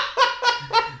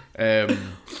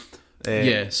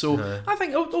 So I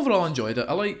think overall I enjoyed it.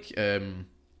 I like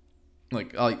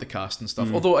the cast and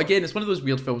stuff. Although again, it's one of those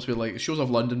weird films where like it shows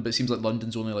off London, but it seems like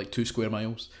London's only like 2 square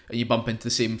miles, and you bump into the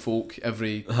same folk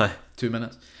every 2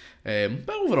 minutes. But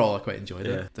overall, I quite enjoyed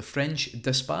it. The French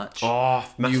Dispatch. Oh,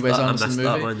 new Wes Anderson movie.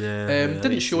 That one,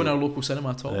 didn't show in our local cinema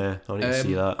at all. Yeah, I need to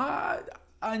see that.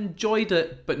 I enjoyed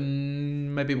it, but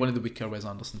maybe one of the weaker Wes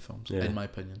Anderson films, in my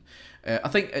opinion. I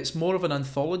think it's more of an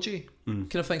anthology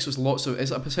kind of thing. So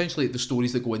it's essentially the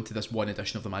stories that go into this one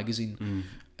edition of the magazine.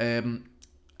 And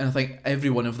I think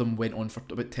every one of them went on for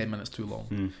about 10 minutes too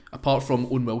long. Apart from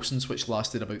Owen Wilson's, which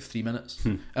lasted about 3 minutes.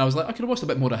 And I was like, I could have watched a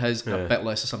bit more of his and a bit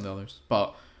less of some of the others.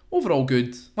 But overall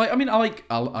good. Like, I mean, I'm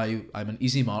an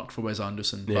easy mark for Wes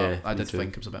Anderson, but I did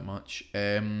think it was a bit much.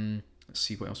 Let's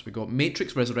see what else we got.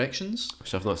 Matrix Resurrections,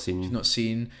 which I've not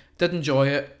seen. Did enjoy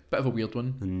it. Bit of a weird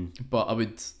one, but I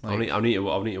would. I'll need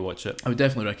to watch it. I would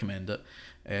definitely recommend it.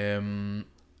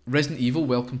 Resident Evil: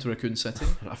 Welcome to Raccoon City.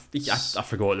 I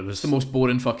forgot it was the most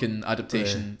boring fucking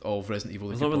adaptation of Resident Evil.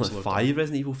 There's only like 5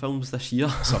 Resident Evil films this year,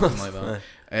 something like that.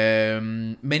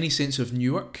 Many Saints of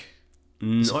Newark.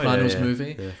 Sopranos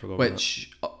movie, which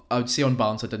I would say on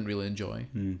balance I didn't really enjoy.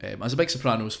 As a big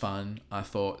Sopranos fan, I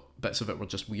thought bits of it were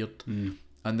just weird, and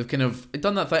they've kind of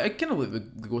done that thing. I kind of like the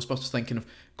Ghostbusters thing, kind of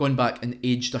gone back and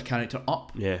aged a character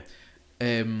up.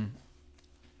 So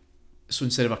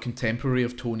instead of a contemporary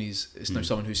of Tony's, it's now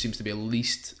someone who seems to be at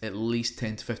least 10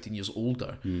 to 15 years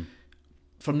older,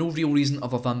 for no real reason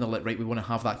other than they're like, right, we want to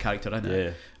have that character in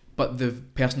it. But the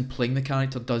person playing the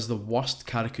character does the worst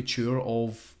caricature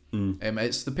of.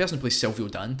 It's the person who plays Silvio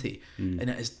Dante, and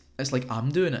it's like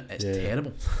I'm doing it. It's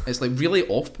terrible. It's like really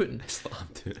off-putting. It's like I'm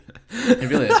doing it. It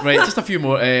really is. Right, just a few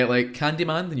more. Like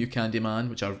Candyman, the new Candyman,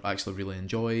 which I actually really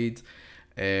enjoyed.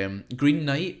 Green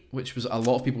Knight, which was a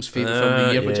lot of people's favourite film of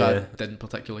the year, which I didn't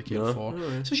particularly care for.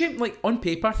 It's a shame. Like on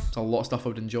paper, it's a lot of stuff I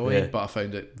would enjoy, but I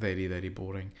found it very, very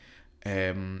boring.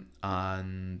 And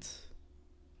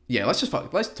yeah, let's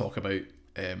talk about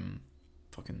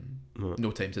fucking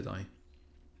No Time to Die.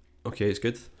 Okay, it's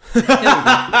good.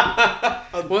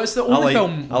 Well, it's the only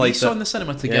film we saw in the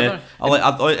cinema together.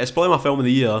 It's probably my film of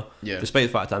the year, despite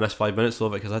the fact that I missed 5 minutes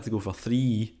of it because I had to go for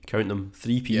 3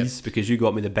 Ps because you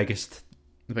got me the biggest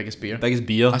beer.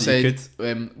 I said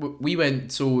we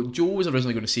went. So Joe was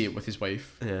originally going to see it with his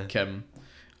wife, Kim,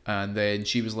 and then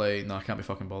she was like, "No, I can't be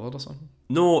fucking bothered" or something.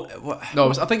 No,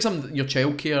 I think your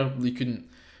childcare you couldn't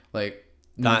like.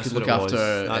 That's you could look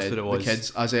after the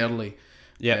kids as early.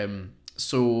 Yeah.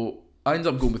 So I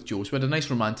ended up going with Joe. So we had a nice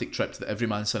romantic trip to the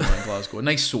Everyman Cinema in Glasgow. A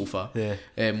nice sofa.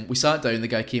 We sat down. The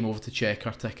guy came over to check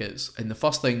our tickets, and the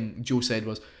first thing Joe said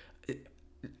was,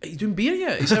 "Are you doing beer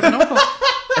yet? Are you serving alcohol?"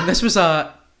 And this was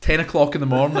at 10 o'clock in the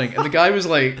morning, and the guy was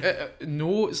like,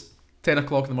 "No, it's 10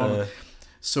 o'clock in the morning."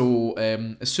 So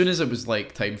as soon as it was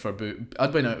like time for a boot,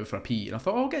 I'd been out for a pee, and I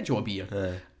thought, I'll get Joe a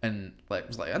beer. And like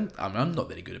was like, I'm not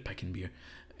very good at picking beer.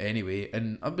 Anyway,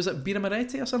 and was it Birra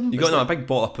Moretti or something? You got a big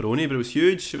bottle of Peroni, but it was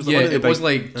huge. It was was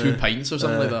like 2 pints or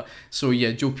something like that. So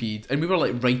yeah, Joe peed, and we were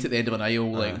like right at the end of an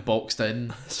aisle, like boxed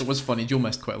in. So it was funny. Joe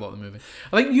missed quite a lot of the movie.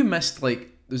 I think you missed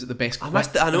was it the best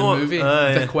quit in the movie?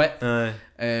 The quit.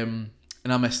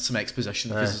 And I missed some exposition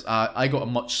because I got a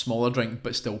much smaller drink,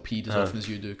 but still peed as often as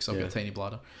you do because I've got a tiny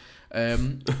bladder. I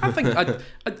think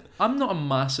I'm not a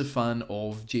massive fan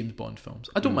of James Bond films.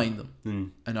 I don't mind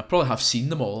them, and I probably have seen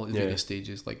them all at various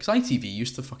stages. Like, because ITV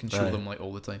used to fucking show them like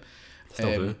all the time.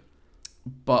 Still do.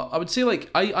 But I would say like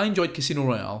I enjoyed Casino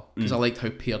Royale because I liked how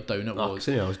pared down it was.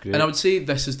 Casino was great. And I would say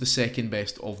this is the second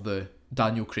best of the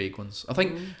Daniel Craig ones. I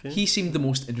think he seemed the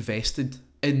most invested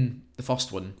in the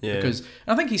first one because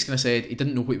I think he's kind of said he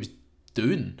didn't know what he was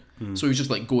doing, so he was just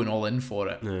like going all in for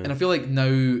it. And I feel like now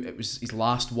it was his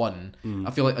last one.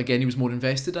 I feel like again he was more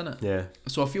invested in it. Yeah.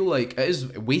 So I feel like it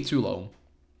is way too long.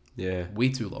 Yeah. Way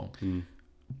too long.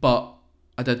 But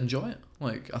I did enjoy it.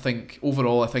 Like I think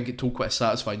overall, I think it told quite a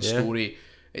satisfying story.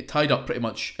 It tied up pretty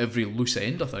much every loose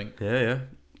end, I think. Yeah.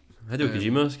 Hideo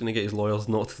Kojima's gonna get his lawyers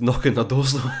knocking their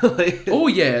doors. Like, oh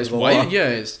yeah, it's wild. Yeah,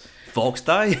 it's Fox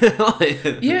die.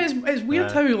 Yeah, it's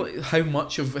weird how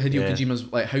much of Hideo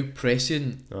Kojima's like how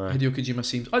prescient Hideo Kojima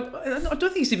seems. I don't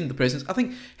think it's even the presence. I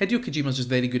think Hideo Kojima's just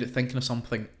very good at thinking of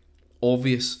something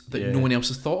obvious that no one else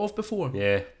has thought of before.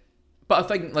 Yeah. But I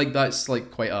think like that's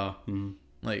like quite a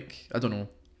like I don't know,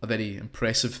 a very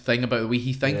impressive thing about the way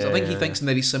he thinks. I think he thinks in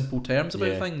very simple terms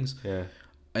about things. Yeah.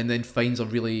 And then finds a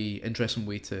really interesting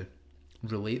way to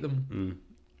relate them.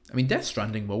 I mean, Death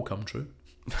Stranding will come true.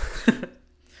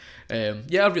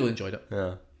 Yeah, I really enjoyed it.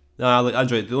 Yeah. No, I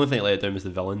enjoyed it. The only thing I let it down was the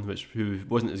villain, who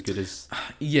wasn't as good as...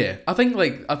 Yeah, I think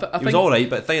like... I think it was alright,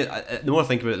 but the more I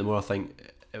think about it, the more I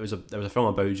think there was a film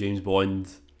about James Bond.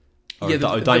 Yeah,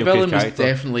 the villain was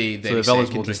definitely very so the villain's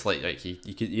secondary. more just like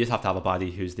you just have to have a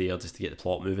baddie who's there just to get the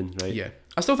plot moving, right? Yeah.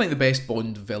 I still think the best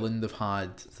Bond villain they've had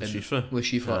Le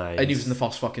Chiffre. and he was in the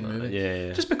first fucking movie.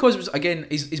 Yeah. Just because it was, again,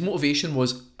 his motivation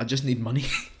was, I just need money.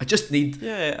 I just need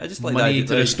I just like money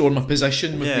that, to restore my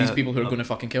position with these people who are a going to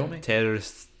fucking kill me.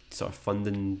 Terrorist sort of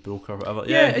funding broker or whatever.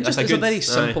 It's a very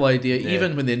simple idea.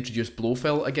 Even when they introduced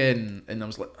Blofeld again, and I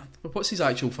was like, what's his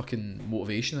actual fucking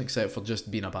motivation except for just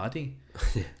being a baddie?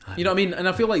 You know what I mean? And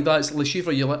I feel like that's Le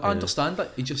Chiffre. You're like, I understand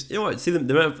that. You just, you know what? See them.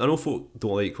 I know folk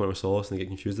don't like Quantum of Solace and they get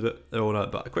confused about all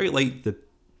that, but I quite like the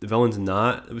villains in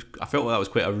that. I felt like that was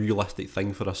quite a realistic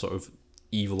thing for a sort of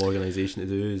evil organisation to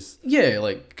do.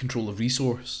 Like control of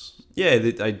resource. Yeah,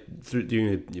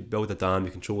 you build a dam,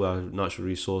 you control a natural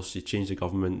resource, you change the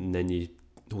government, and then you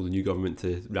hold a new government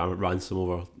to ransom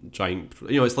over giant.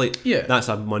 It's like that's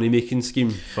a money making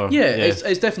scheme for.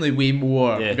 It's definitely way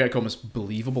more very almost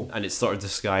believable, and it's sort of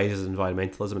disguised as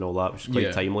environmentalism and all that, which is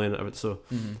quite timely in it. So,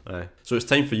 so it's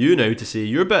time for you now to say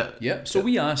your bit. Yeah. So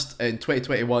we asked in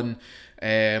 2021.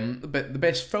 But the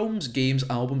best films, games,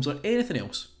 albums, or anything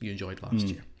else you enjoyed last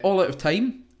year. All Out of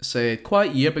Time said,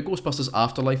 quiet year, but Ghostbusters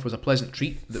Afterlife was a pleasant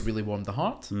treat that really warmed the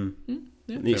heart. I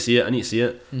need to see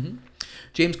it.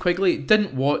 James Quigley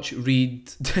didn't watch,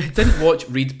 read,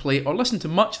 play, or listen to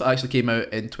much that actually came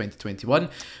out in 2021,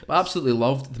 but absolutely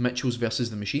loved The Mitchells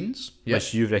versus the Machines.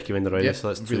 Which you've recommended already, so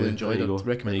that's really enjoyed it.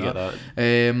 Recommend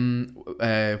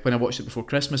that. When I watched it before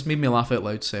Christmas, made me laugh out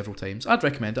loud several times. I'd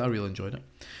recommend it. I really enjoyed it.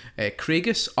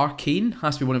 Craigus Arcane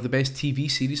has to be one of the best TV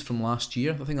series from last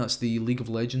year. I think that's the League of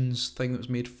Legends thing that was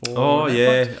made for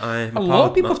Netflix. A lot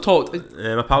of people have talked.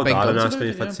 My pal Darren asked me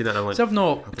if I'd seen it, and I'm like,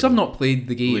 because I've not played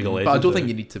the game, Legends, but I don't think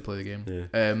you need to play the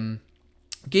game.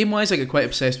 Game wise, I got quite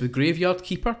obsessed with Graveyard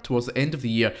Keeper towards the end of the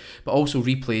year, but also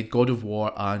replayed God of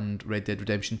War and Red Dead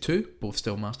Redemption 2, both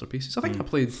still masterpieces. I think I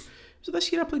played. Was it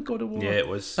this year I played God of War? Yeah, it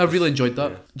was. I really enjoyed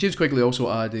that. James Quigley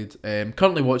also added,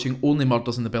 currently watching Only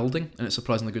Murders in the Building, and it's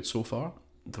surprisingly good so far.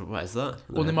 What is that?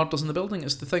 Only Murders in the Building.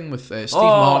 It's the thing with Steve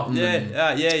Martin.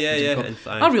 Yeah.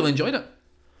 I really enjoyed it.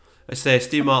 It's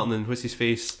Steve Martin and what's his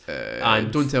face?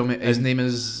 And don't tell me his name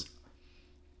is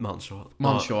Martin Short.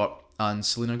 Martin Short and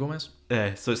Selena Gomez.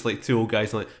 Yeah, so it's like two old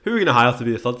guys. Like, who are we going to hire to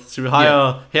be the third? Should we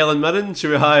hire Helen Mirren?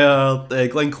 Should we hire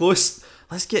Glenn Close?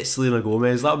 Let's get Selena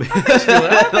Gomez. That'll be. I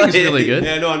think it's really good.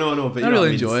 Yeah, no. But I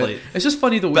really enjoy it. It's just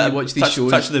funny though when you watch these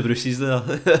shows. Touch the Bruces there.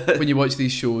 When you watch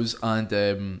these shows and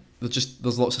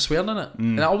there's lots of swearing in it,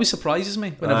 and it always surprises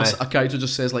me whenever a character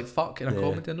just says like "fuck" in a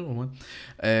comedy. I don't know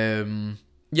why.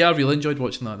 Yeah, I really enjoyed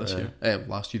watching that this year.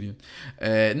 Last year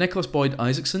even. Nicholas Boyd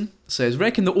Isaacson says,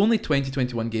 reckon the only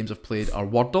 2021 games I've played are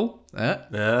Wordle,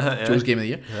 Joe's Game of the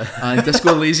Year, and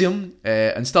Disco Elysium,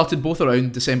 and started both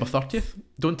around December 30th.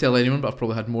 Don't tell anyone, but I've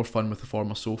probably had more fun with the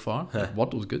former so far.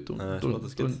 Wordle's good,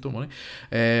 don't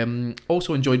worry.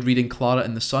 Also enjoyed reading Clara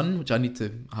in the Sun, which I need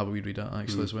to have a wee read at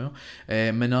actually as well.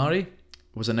 Minari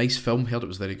was a nice film, heard it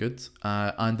was very good.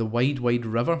 And The Wide Wide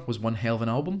River was one hell of an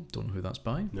album. Don't know who that's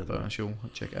by, but I shall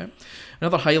check it out.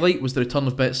 Another highlight was the return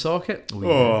of BitSocket.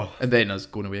 And then I was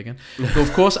going away again. Though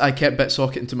of course I kept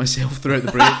BitSocketing to myself throughout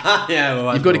the break.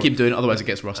 You've got to keep doing it, otherwise it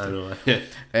gets rusty.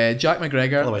 Jack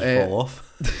McGregor. Otherwise you fall off.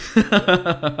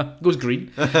 Goes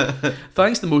green.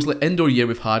 Thanks to the mostly indoor year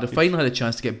we've had, I finally had a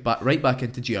chance to get right back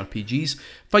into JRPGs.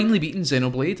 Finally beaten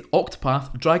Xenoblade,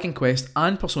 Octopath, Dragon Quest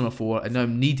and Persona 4, and now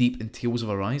I'm knee deep in Tales of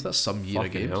Arise. That's some year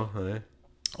of games.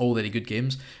 All very good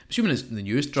games. I'm assuming it's the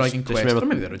newest Dragon Quest. Or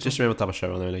maybe the original. Just remember to have a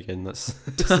shower now and again. That's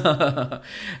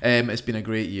It's been a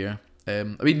great year.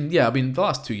 The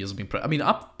last 2 years have been pretty. I'm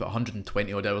about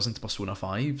 120 odd hours into Persona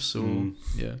 5, so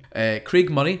yeah. Craig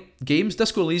Murray, games,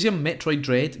 Disco Elysium, Metroid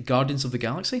Dread, Guardians of the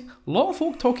Galaxy. A lot of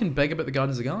folk talking big about the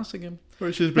Guardians of the Galaxy game.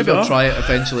 which is Maybe bizarre. I'll try it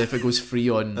eventually if it goes free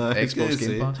on Xbox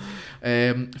Game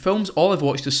Pass. Films, all I've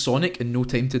watched is Sonic and No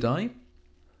Time to Die.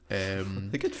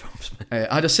 The good films, man.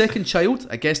 I had a second child.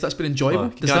 I guess that's been enjoyable. Oh,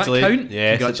 Does that count?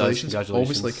 Yes, Congratulations. it does.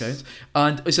 Congratulations. Obviously counts.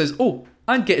 And it says,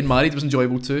 and getting married was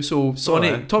enjoyable too. So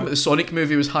Sonic, Alright. talking about the Sonic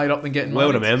movie was higher up than getting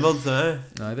Well married. remembered.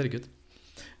 Aye, very good.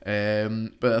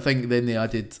 But I think then they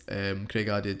added, Craig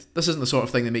added, this isn't the sort of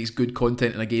thing that makes good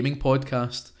content in a gaming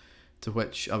podcast, to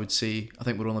which I would say, I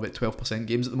think we're only about 12%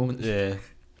 games at the moment. Yeah.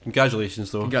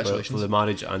 Congratulations, though. Congratulations. For the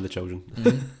marriage and the children.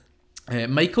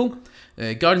 Michael,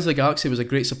 Guardians of the Galaxy was a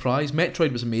great surprise.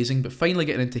 Metroid was amazing, but finally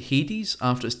getting into Hades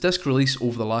after its disc release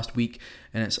over the last week,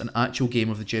 and it's an actual game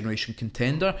of the generation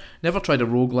contender. Never tried a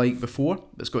roguelike before,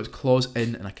 but it's got its claws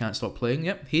in and I can't stop playing.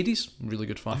 Yep, Hades, really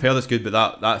good fun. I've heard it's good,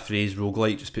 but that phrase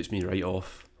roguelike just puts me right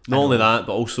off. Not only that,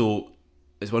 but also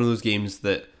it's one of those games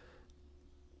that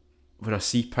when I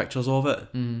see pictures of it,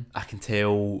 I can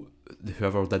tell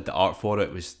whoever did the art for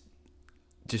it was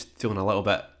just feeling a little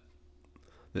bit,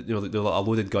 they're like a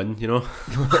loaded gun, you know.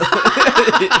 You know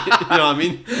what I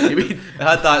mean? You mean, It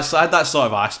had that sort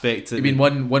of aspect. To you mean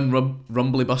one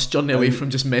rumbly bus journey away from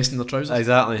just messing their trousers?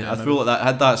 Exactly. Yeah, I feel like that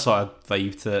had that sort of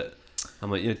vibe to it.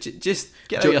 I'm like, just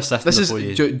get out your system This before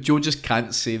is you. Joe just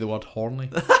can't say the word horny.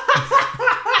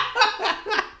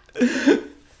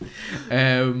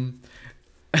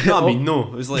 No, I mean,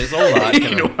 no. It's like it's all that. You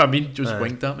Kind know of. what I mean? Just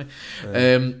winked at me.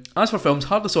 As for films,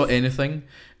 hardly saw anything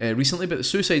recently, but the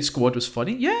Suicide Squad was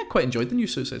funny. Yeah, quite enjoyed the new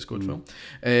Suicide Squad film.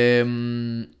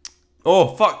 Oh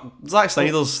fuck, Zack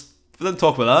Snyder's. We didn't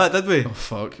talk about that, did we? Oh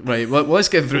fuck! Right, well, let's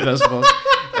get through this first.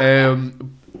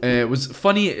 It was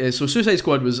funny. So Suicide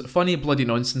Squad was funny, bloody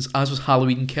nonsense, as was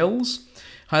Halloween Kills.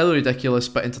 Highly ridiculous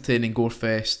but entertaining gore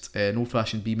fest, an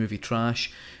old-fashioned B-movie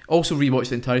trash. Also rewatched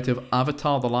the entirety of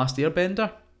Avatar: The Last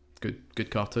Airbender. Good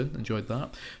cartoon, enjoyed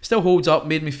that. Still holds up,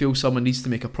 made me feel someone needs to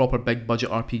make a proper big budget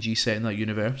RPG set in that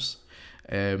universe.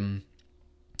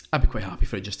 I'd be quite happy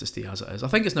for it just to stay as it is. I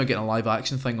think it's now getting a live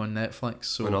action thing on Netflix.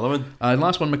 So Another one.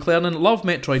 last one, McLaren. Love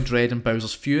Metroid Dread and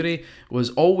Bowser's Fury.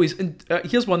 Was always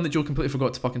here's one that Joe completely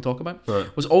forgot to fucking talk about. Right.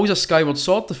 Was always a Skyward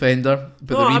Sword defender,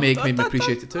 but the remake made me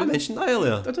appreciate it too. I mentioned that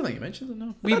earlier. I don't think you mentioned it.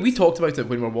 No, we talked about it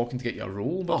when we were walking to get your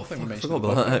roll, but I don't think we mentioned forgot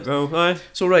it. about that. Well, aye.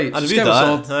 So right, I so reviewed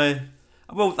Skyward that. Sword. Aye.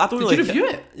 Well, I don't Did really. you review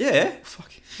it? Yeah.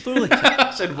 Fuck. I don't really.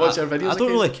 I said watch our videos. I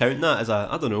don't really count that as a.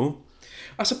 I don't know.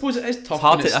 I suppose it is tough. It's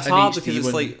hard. when It's an hard HD because it's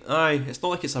when- like aye. It's not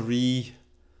like it's a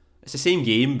It's the same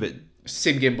game, but it's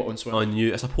the same game but on Switch. on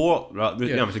you. It's a port. Right?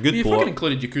 Yeah, it's a good You've port. fucking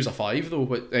included Yakuza 5 though,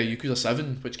 Yakuza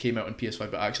 7, which came out on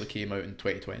PS5 but actually came out in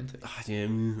 2020.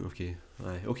 Yeah, okay.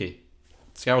 Aye, okay.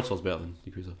 Skyward Sword's better than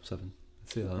Yakuza 7. I'd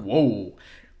say that. Whoa.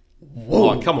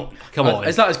 Oh, come on.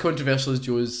 Is that as controversial as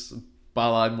Joe's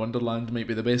Balan Wonderland might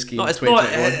be the best game No, of it's not.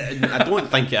 2021? I don't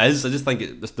think it is. I just think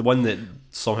it's the one that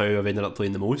somehow I've ended up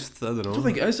playing the most. I don't know. I don't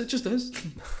think it is, it just is.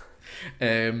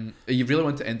 You really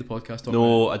want to end the podcast talking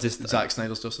No, about I just Zack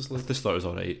Snyder's Justice I League? just thought it was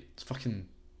alright. It's fucking...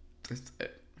 It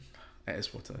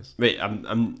is what it is. Wait,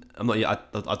 I'm not yet. I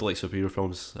don't like superhero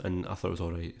films, and I thought it was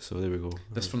alright. So there we go.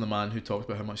 This from the man who talked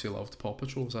about how much he loved Paw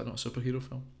Patrol. Is that not a superhero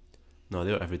film? No,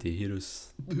 they're everyday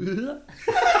heroes.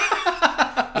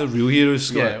 They're real heroes.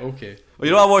 Scott. Yeah, okay. Well,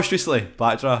 you know what I watched recently?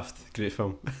 Backdraft. Great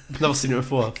film. Never seen it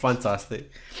before.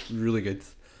 Fantastic. Really good.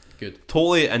 Good.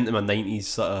 Totally into my 90s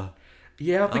sort of.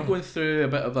 Yeah, I've been going through a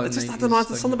bit of a. I don't know.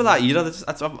 There's something about that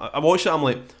era. I watched it. I'm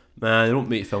like, man, they don't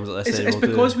make films like this It's anymore.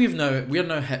 because we're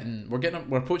now hitting.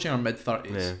 We're approaching our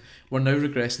mid-30s. Yeah. We're now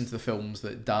regressing to the films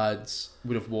that dads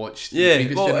would have watched. Yeah, in the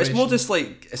previous well, generation. it's more just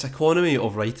like it's economy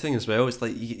of writing as well. It's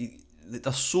like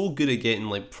they're so good at getting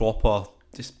like proper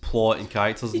just plot and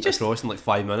characters across in like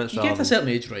 5 minutes. You get to a certain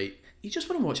age, right? You just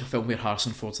want to watch a film where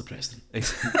Harrison Ford's the president.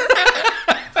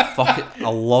 Fuck it, I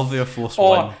love Air Force Or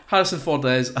One. Harrison Ford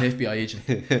is an FBI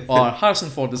agent. Or Harrison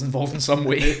Ford is involved in some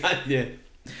way. Yeah,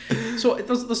 So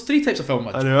there's three types of film.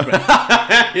 I know.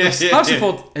 Harrison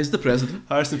Ford is the president.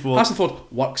 Harrison Ford. Harrison Ford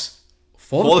works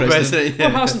for the president. yeah. Or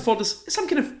Harrison Ford is some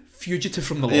kind of fugitive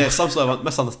from the law. Yeah, some sort of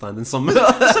misunderstanding. Some Some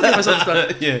kind of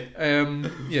misunderstanding. yeah.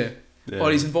 Yeah.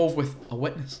 Or he's involved with a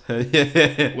witness.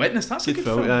 yeah. Witness, that's a Good good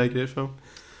film. film. Yeah, great film.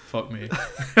 Fuck me.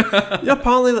 Yeah,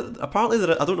 apparently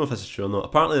there, I don't know if this is true or not.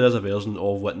 Apparently there is a version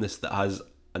of Witness that has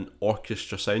an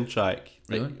orchestra soundtrack,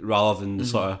 like, Really? rather than the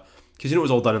sort of because you know it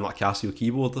was all done in like Casio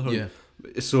keyboard. Yeah.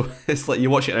 So it's like you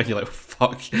watch it and you're like,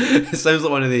 fuck. It sounds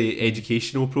like one of the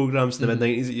educational programs in the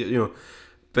mid-90s, you know.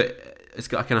 But it's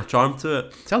got a kind of charm to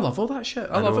it. See, I love all that shit.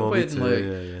 I love know, it me when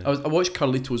too, like yeah. I watched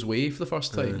Carlito's Way for the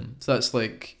first time. So that's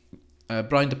like a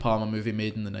Brian De Palma movie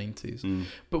made in the 90s.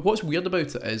 But what's weird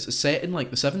about it is it's set in like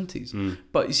the 70s.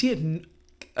 But you see,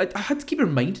 I had to keep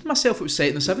reminding myself it was set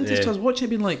in the 70s because I was watching it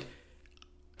being like,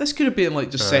 this could have been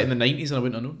like just set in the 90s and I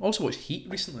wouldn't have known. Also watched Heat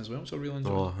recently as well, so I really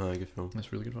enjoyed it. Good film. That's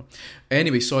a really good film.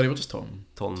 Anyway, sorry, we're just talking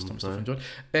stuff I enjoyed.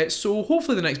 So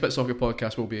hopefully the next Bit Soccer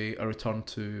podcast will be a return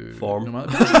to form.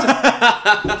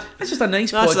 It's just a nice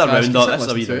That's podcast. a round-up, that's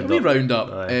a A wee wee round-up.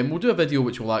 Aye. We'll do a video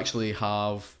which will actually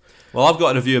have... Well, I've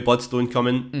got a review of Bloodstone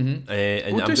coming.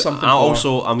 And We'll do something I'm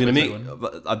for going to make...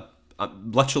 2021.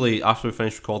 literally, after we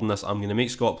finish recording this, I'm going to make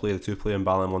Scott play the 2-player in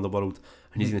Balan Wonderworld,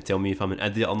 and he's going to tell me if I'm an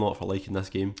idiot or not for liking this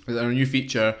game. Our new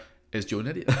feature is Joe an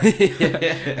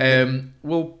idiot.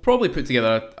 We'll probably put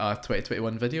together a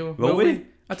 2021 video. Will we?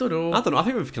 I don't know. I don't know. I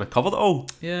think we've kind of covered it all.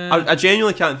 Yeah. I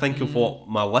genuinely can't think of what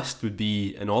my list would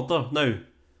be in order now.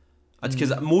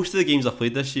 Because most of the games I've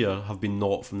played this year have been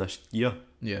not from this year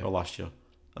or last year.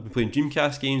 I've been playing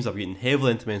Dreamcast games. I've been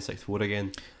heavily into N64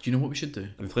 again. Do you know what we should do?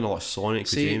 I've been playing a lot of Sonic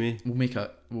with Jamie.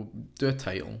 We'll do a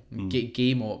title.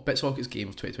 Game of BitSocket's game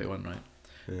of 2021, right?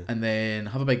 Yeah. And then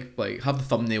have a big have the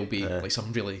thumbnail be like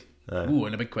something really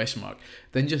and a big question mark.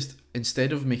 Then just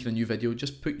instead of making a new video,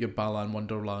 just put your Balan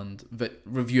Wonderland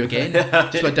review again,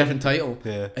 just with a different title.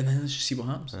 Yeah. And then let's just see what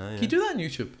happens. Can you do that on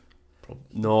YouTube? Probably.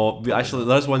 No, actually,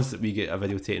 there's ones that we get a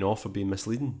video taken off for being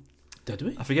misleading. Did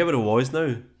we? I forget what it was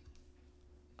now.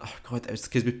 Oh god, it was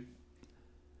because we.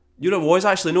 You know what it was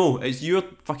actually? No, it's your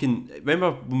fucking.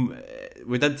 Remember when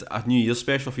we did a New Year's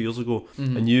special a few years ago,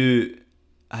 and you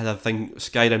had a thing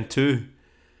Skyrim 2,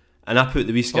 and I put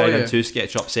the wee Skyrim 2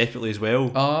 sketch up separately as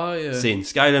well. Oh yeah. Saying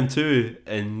Skyrim 2,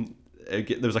 and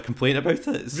there was a complaint about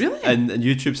it. Really? And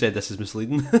YouTube said this is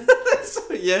misleading.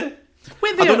 So yeah.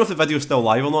 Wait, I don't know if the video's still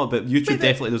live or not, but YouTube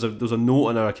definitely there's a note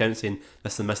on our account saying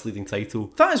this is a misleading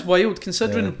title. That is wild,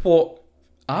 considering what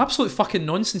absolute fucking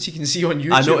nonsense you can see on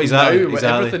YouTube. I know exactly. With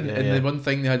everything, and the one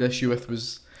thing they had issue with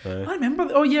was. I remember.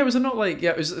 Oh yeah, was it not like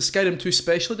it was a Skyrim 2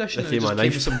 Special Edition? And it just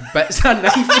came with some bits of a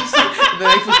knife. And the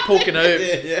knife was poking out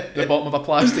the bottom of a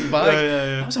plastic bag.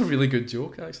 That was a really good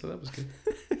joke, actually. That was good.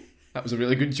 That was a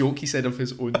really good joke he said of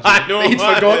his own joke. I know. He'd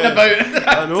forgotten about it.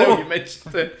 I know. Until you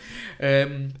mentioned it.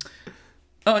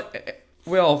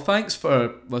 Well, thanks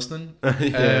for listening.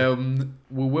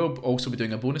 We will also be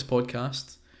doing a bonus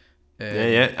podcast.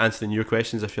 Answering your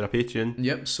questions if you're a Patreon.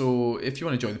 Yep. So if you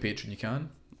want to join the Patreon, you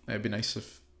can. It'd be nice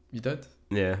if you did.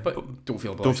 Yeah, but don't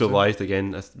feel obliged. Don't feel obliged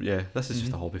again. This is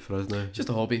just a hobby for us now. Just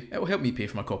a hobby. It will help me pay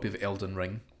for my copy of Elden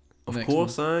Ring. Of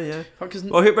course, yeah.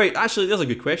 Well, right. Actually, there's a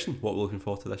good question. What we're looking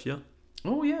forward to this year?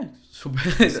 Oh yeah. So,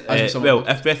 well,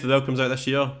 if Breath of the Wild comes out this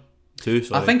year, too.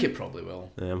 Sorry. I think it probably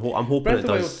will. Yeah, I'm hoping it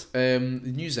does. The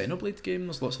new Xenoblade game.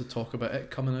 There's lots of talk about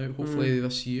it coming out. Hopefully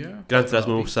this year. Gran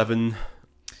Turismo 7.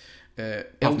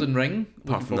 Elden Ring.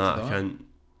 Apart from that, I can't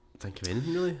think of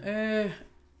anything really.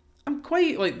 I'm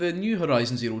quite like the new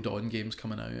Horizon Zero Dawn game's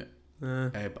coming out,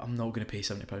 but I'm not going to pay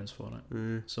 £70 for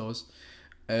it. Soz.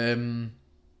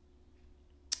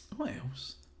 What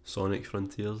else? Sonic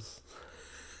Frontiers.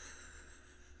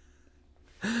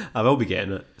 I will be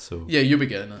getting it. So yeah, you'll be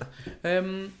getting it.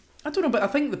 I don't know, but I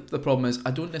think the problem is I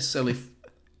don't necessarily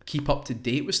keep up to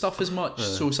date with stuff as much.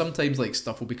 So sometimes like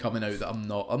stuff will be coming out that I'm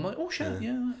not. I'm like, oh shit,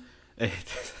 yeah.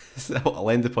 I'll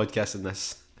end the podcast in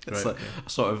this. It's like a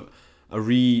sort of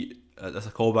that's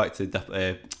a callback to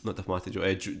not Diplomatic Joe,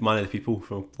 Man of the People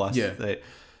from last night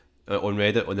on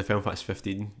Reddit, on the Final Fantasy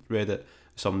 15 Reddit.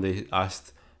 Somebody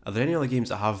asked, are there any other games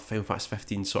that have Final Fantasy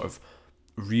 15 sort of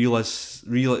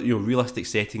realistic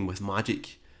setting with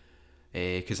magic?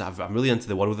 Because I'm really into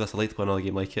the world of this. I'd like to play another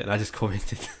game like it. And I just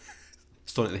commented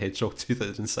Sonic the Hedgehog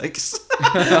 2006.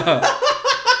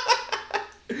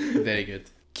 Very good.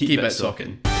 Keep it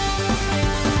socking.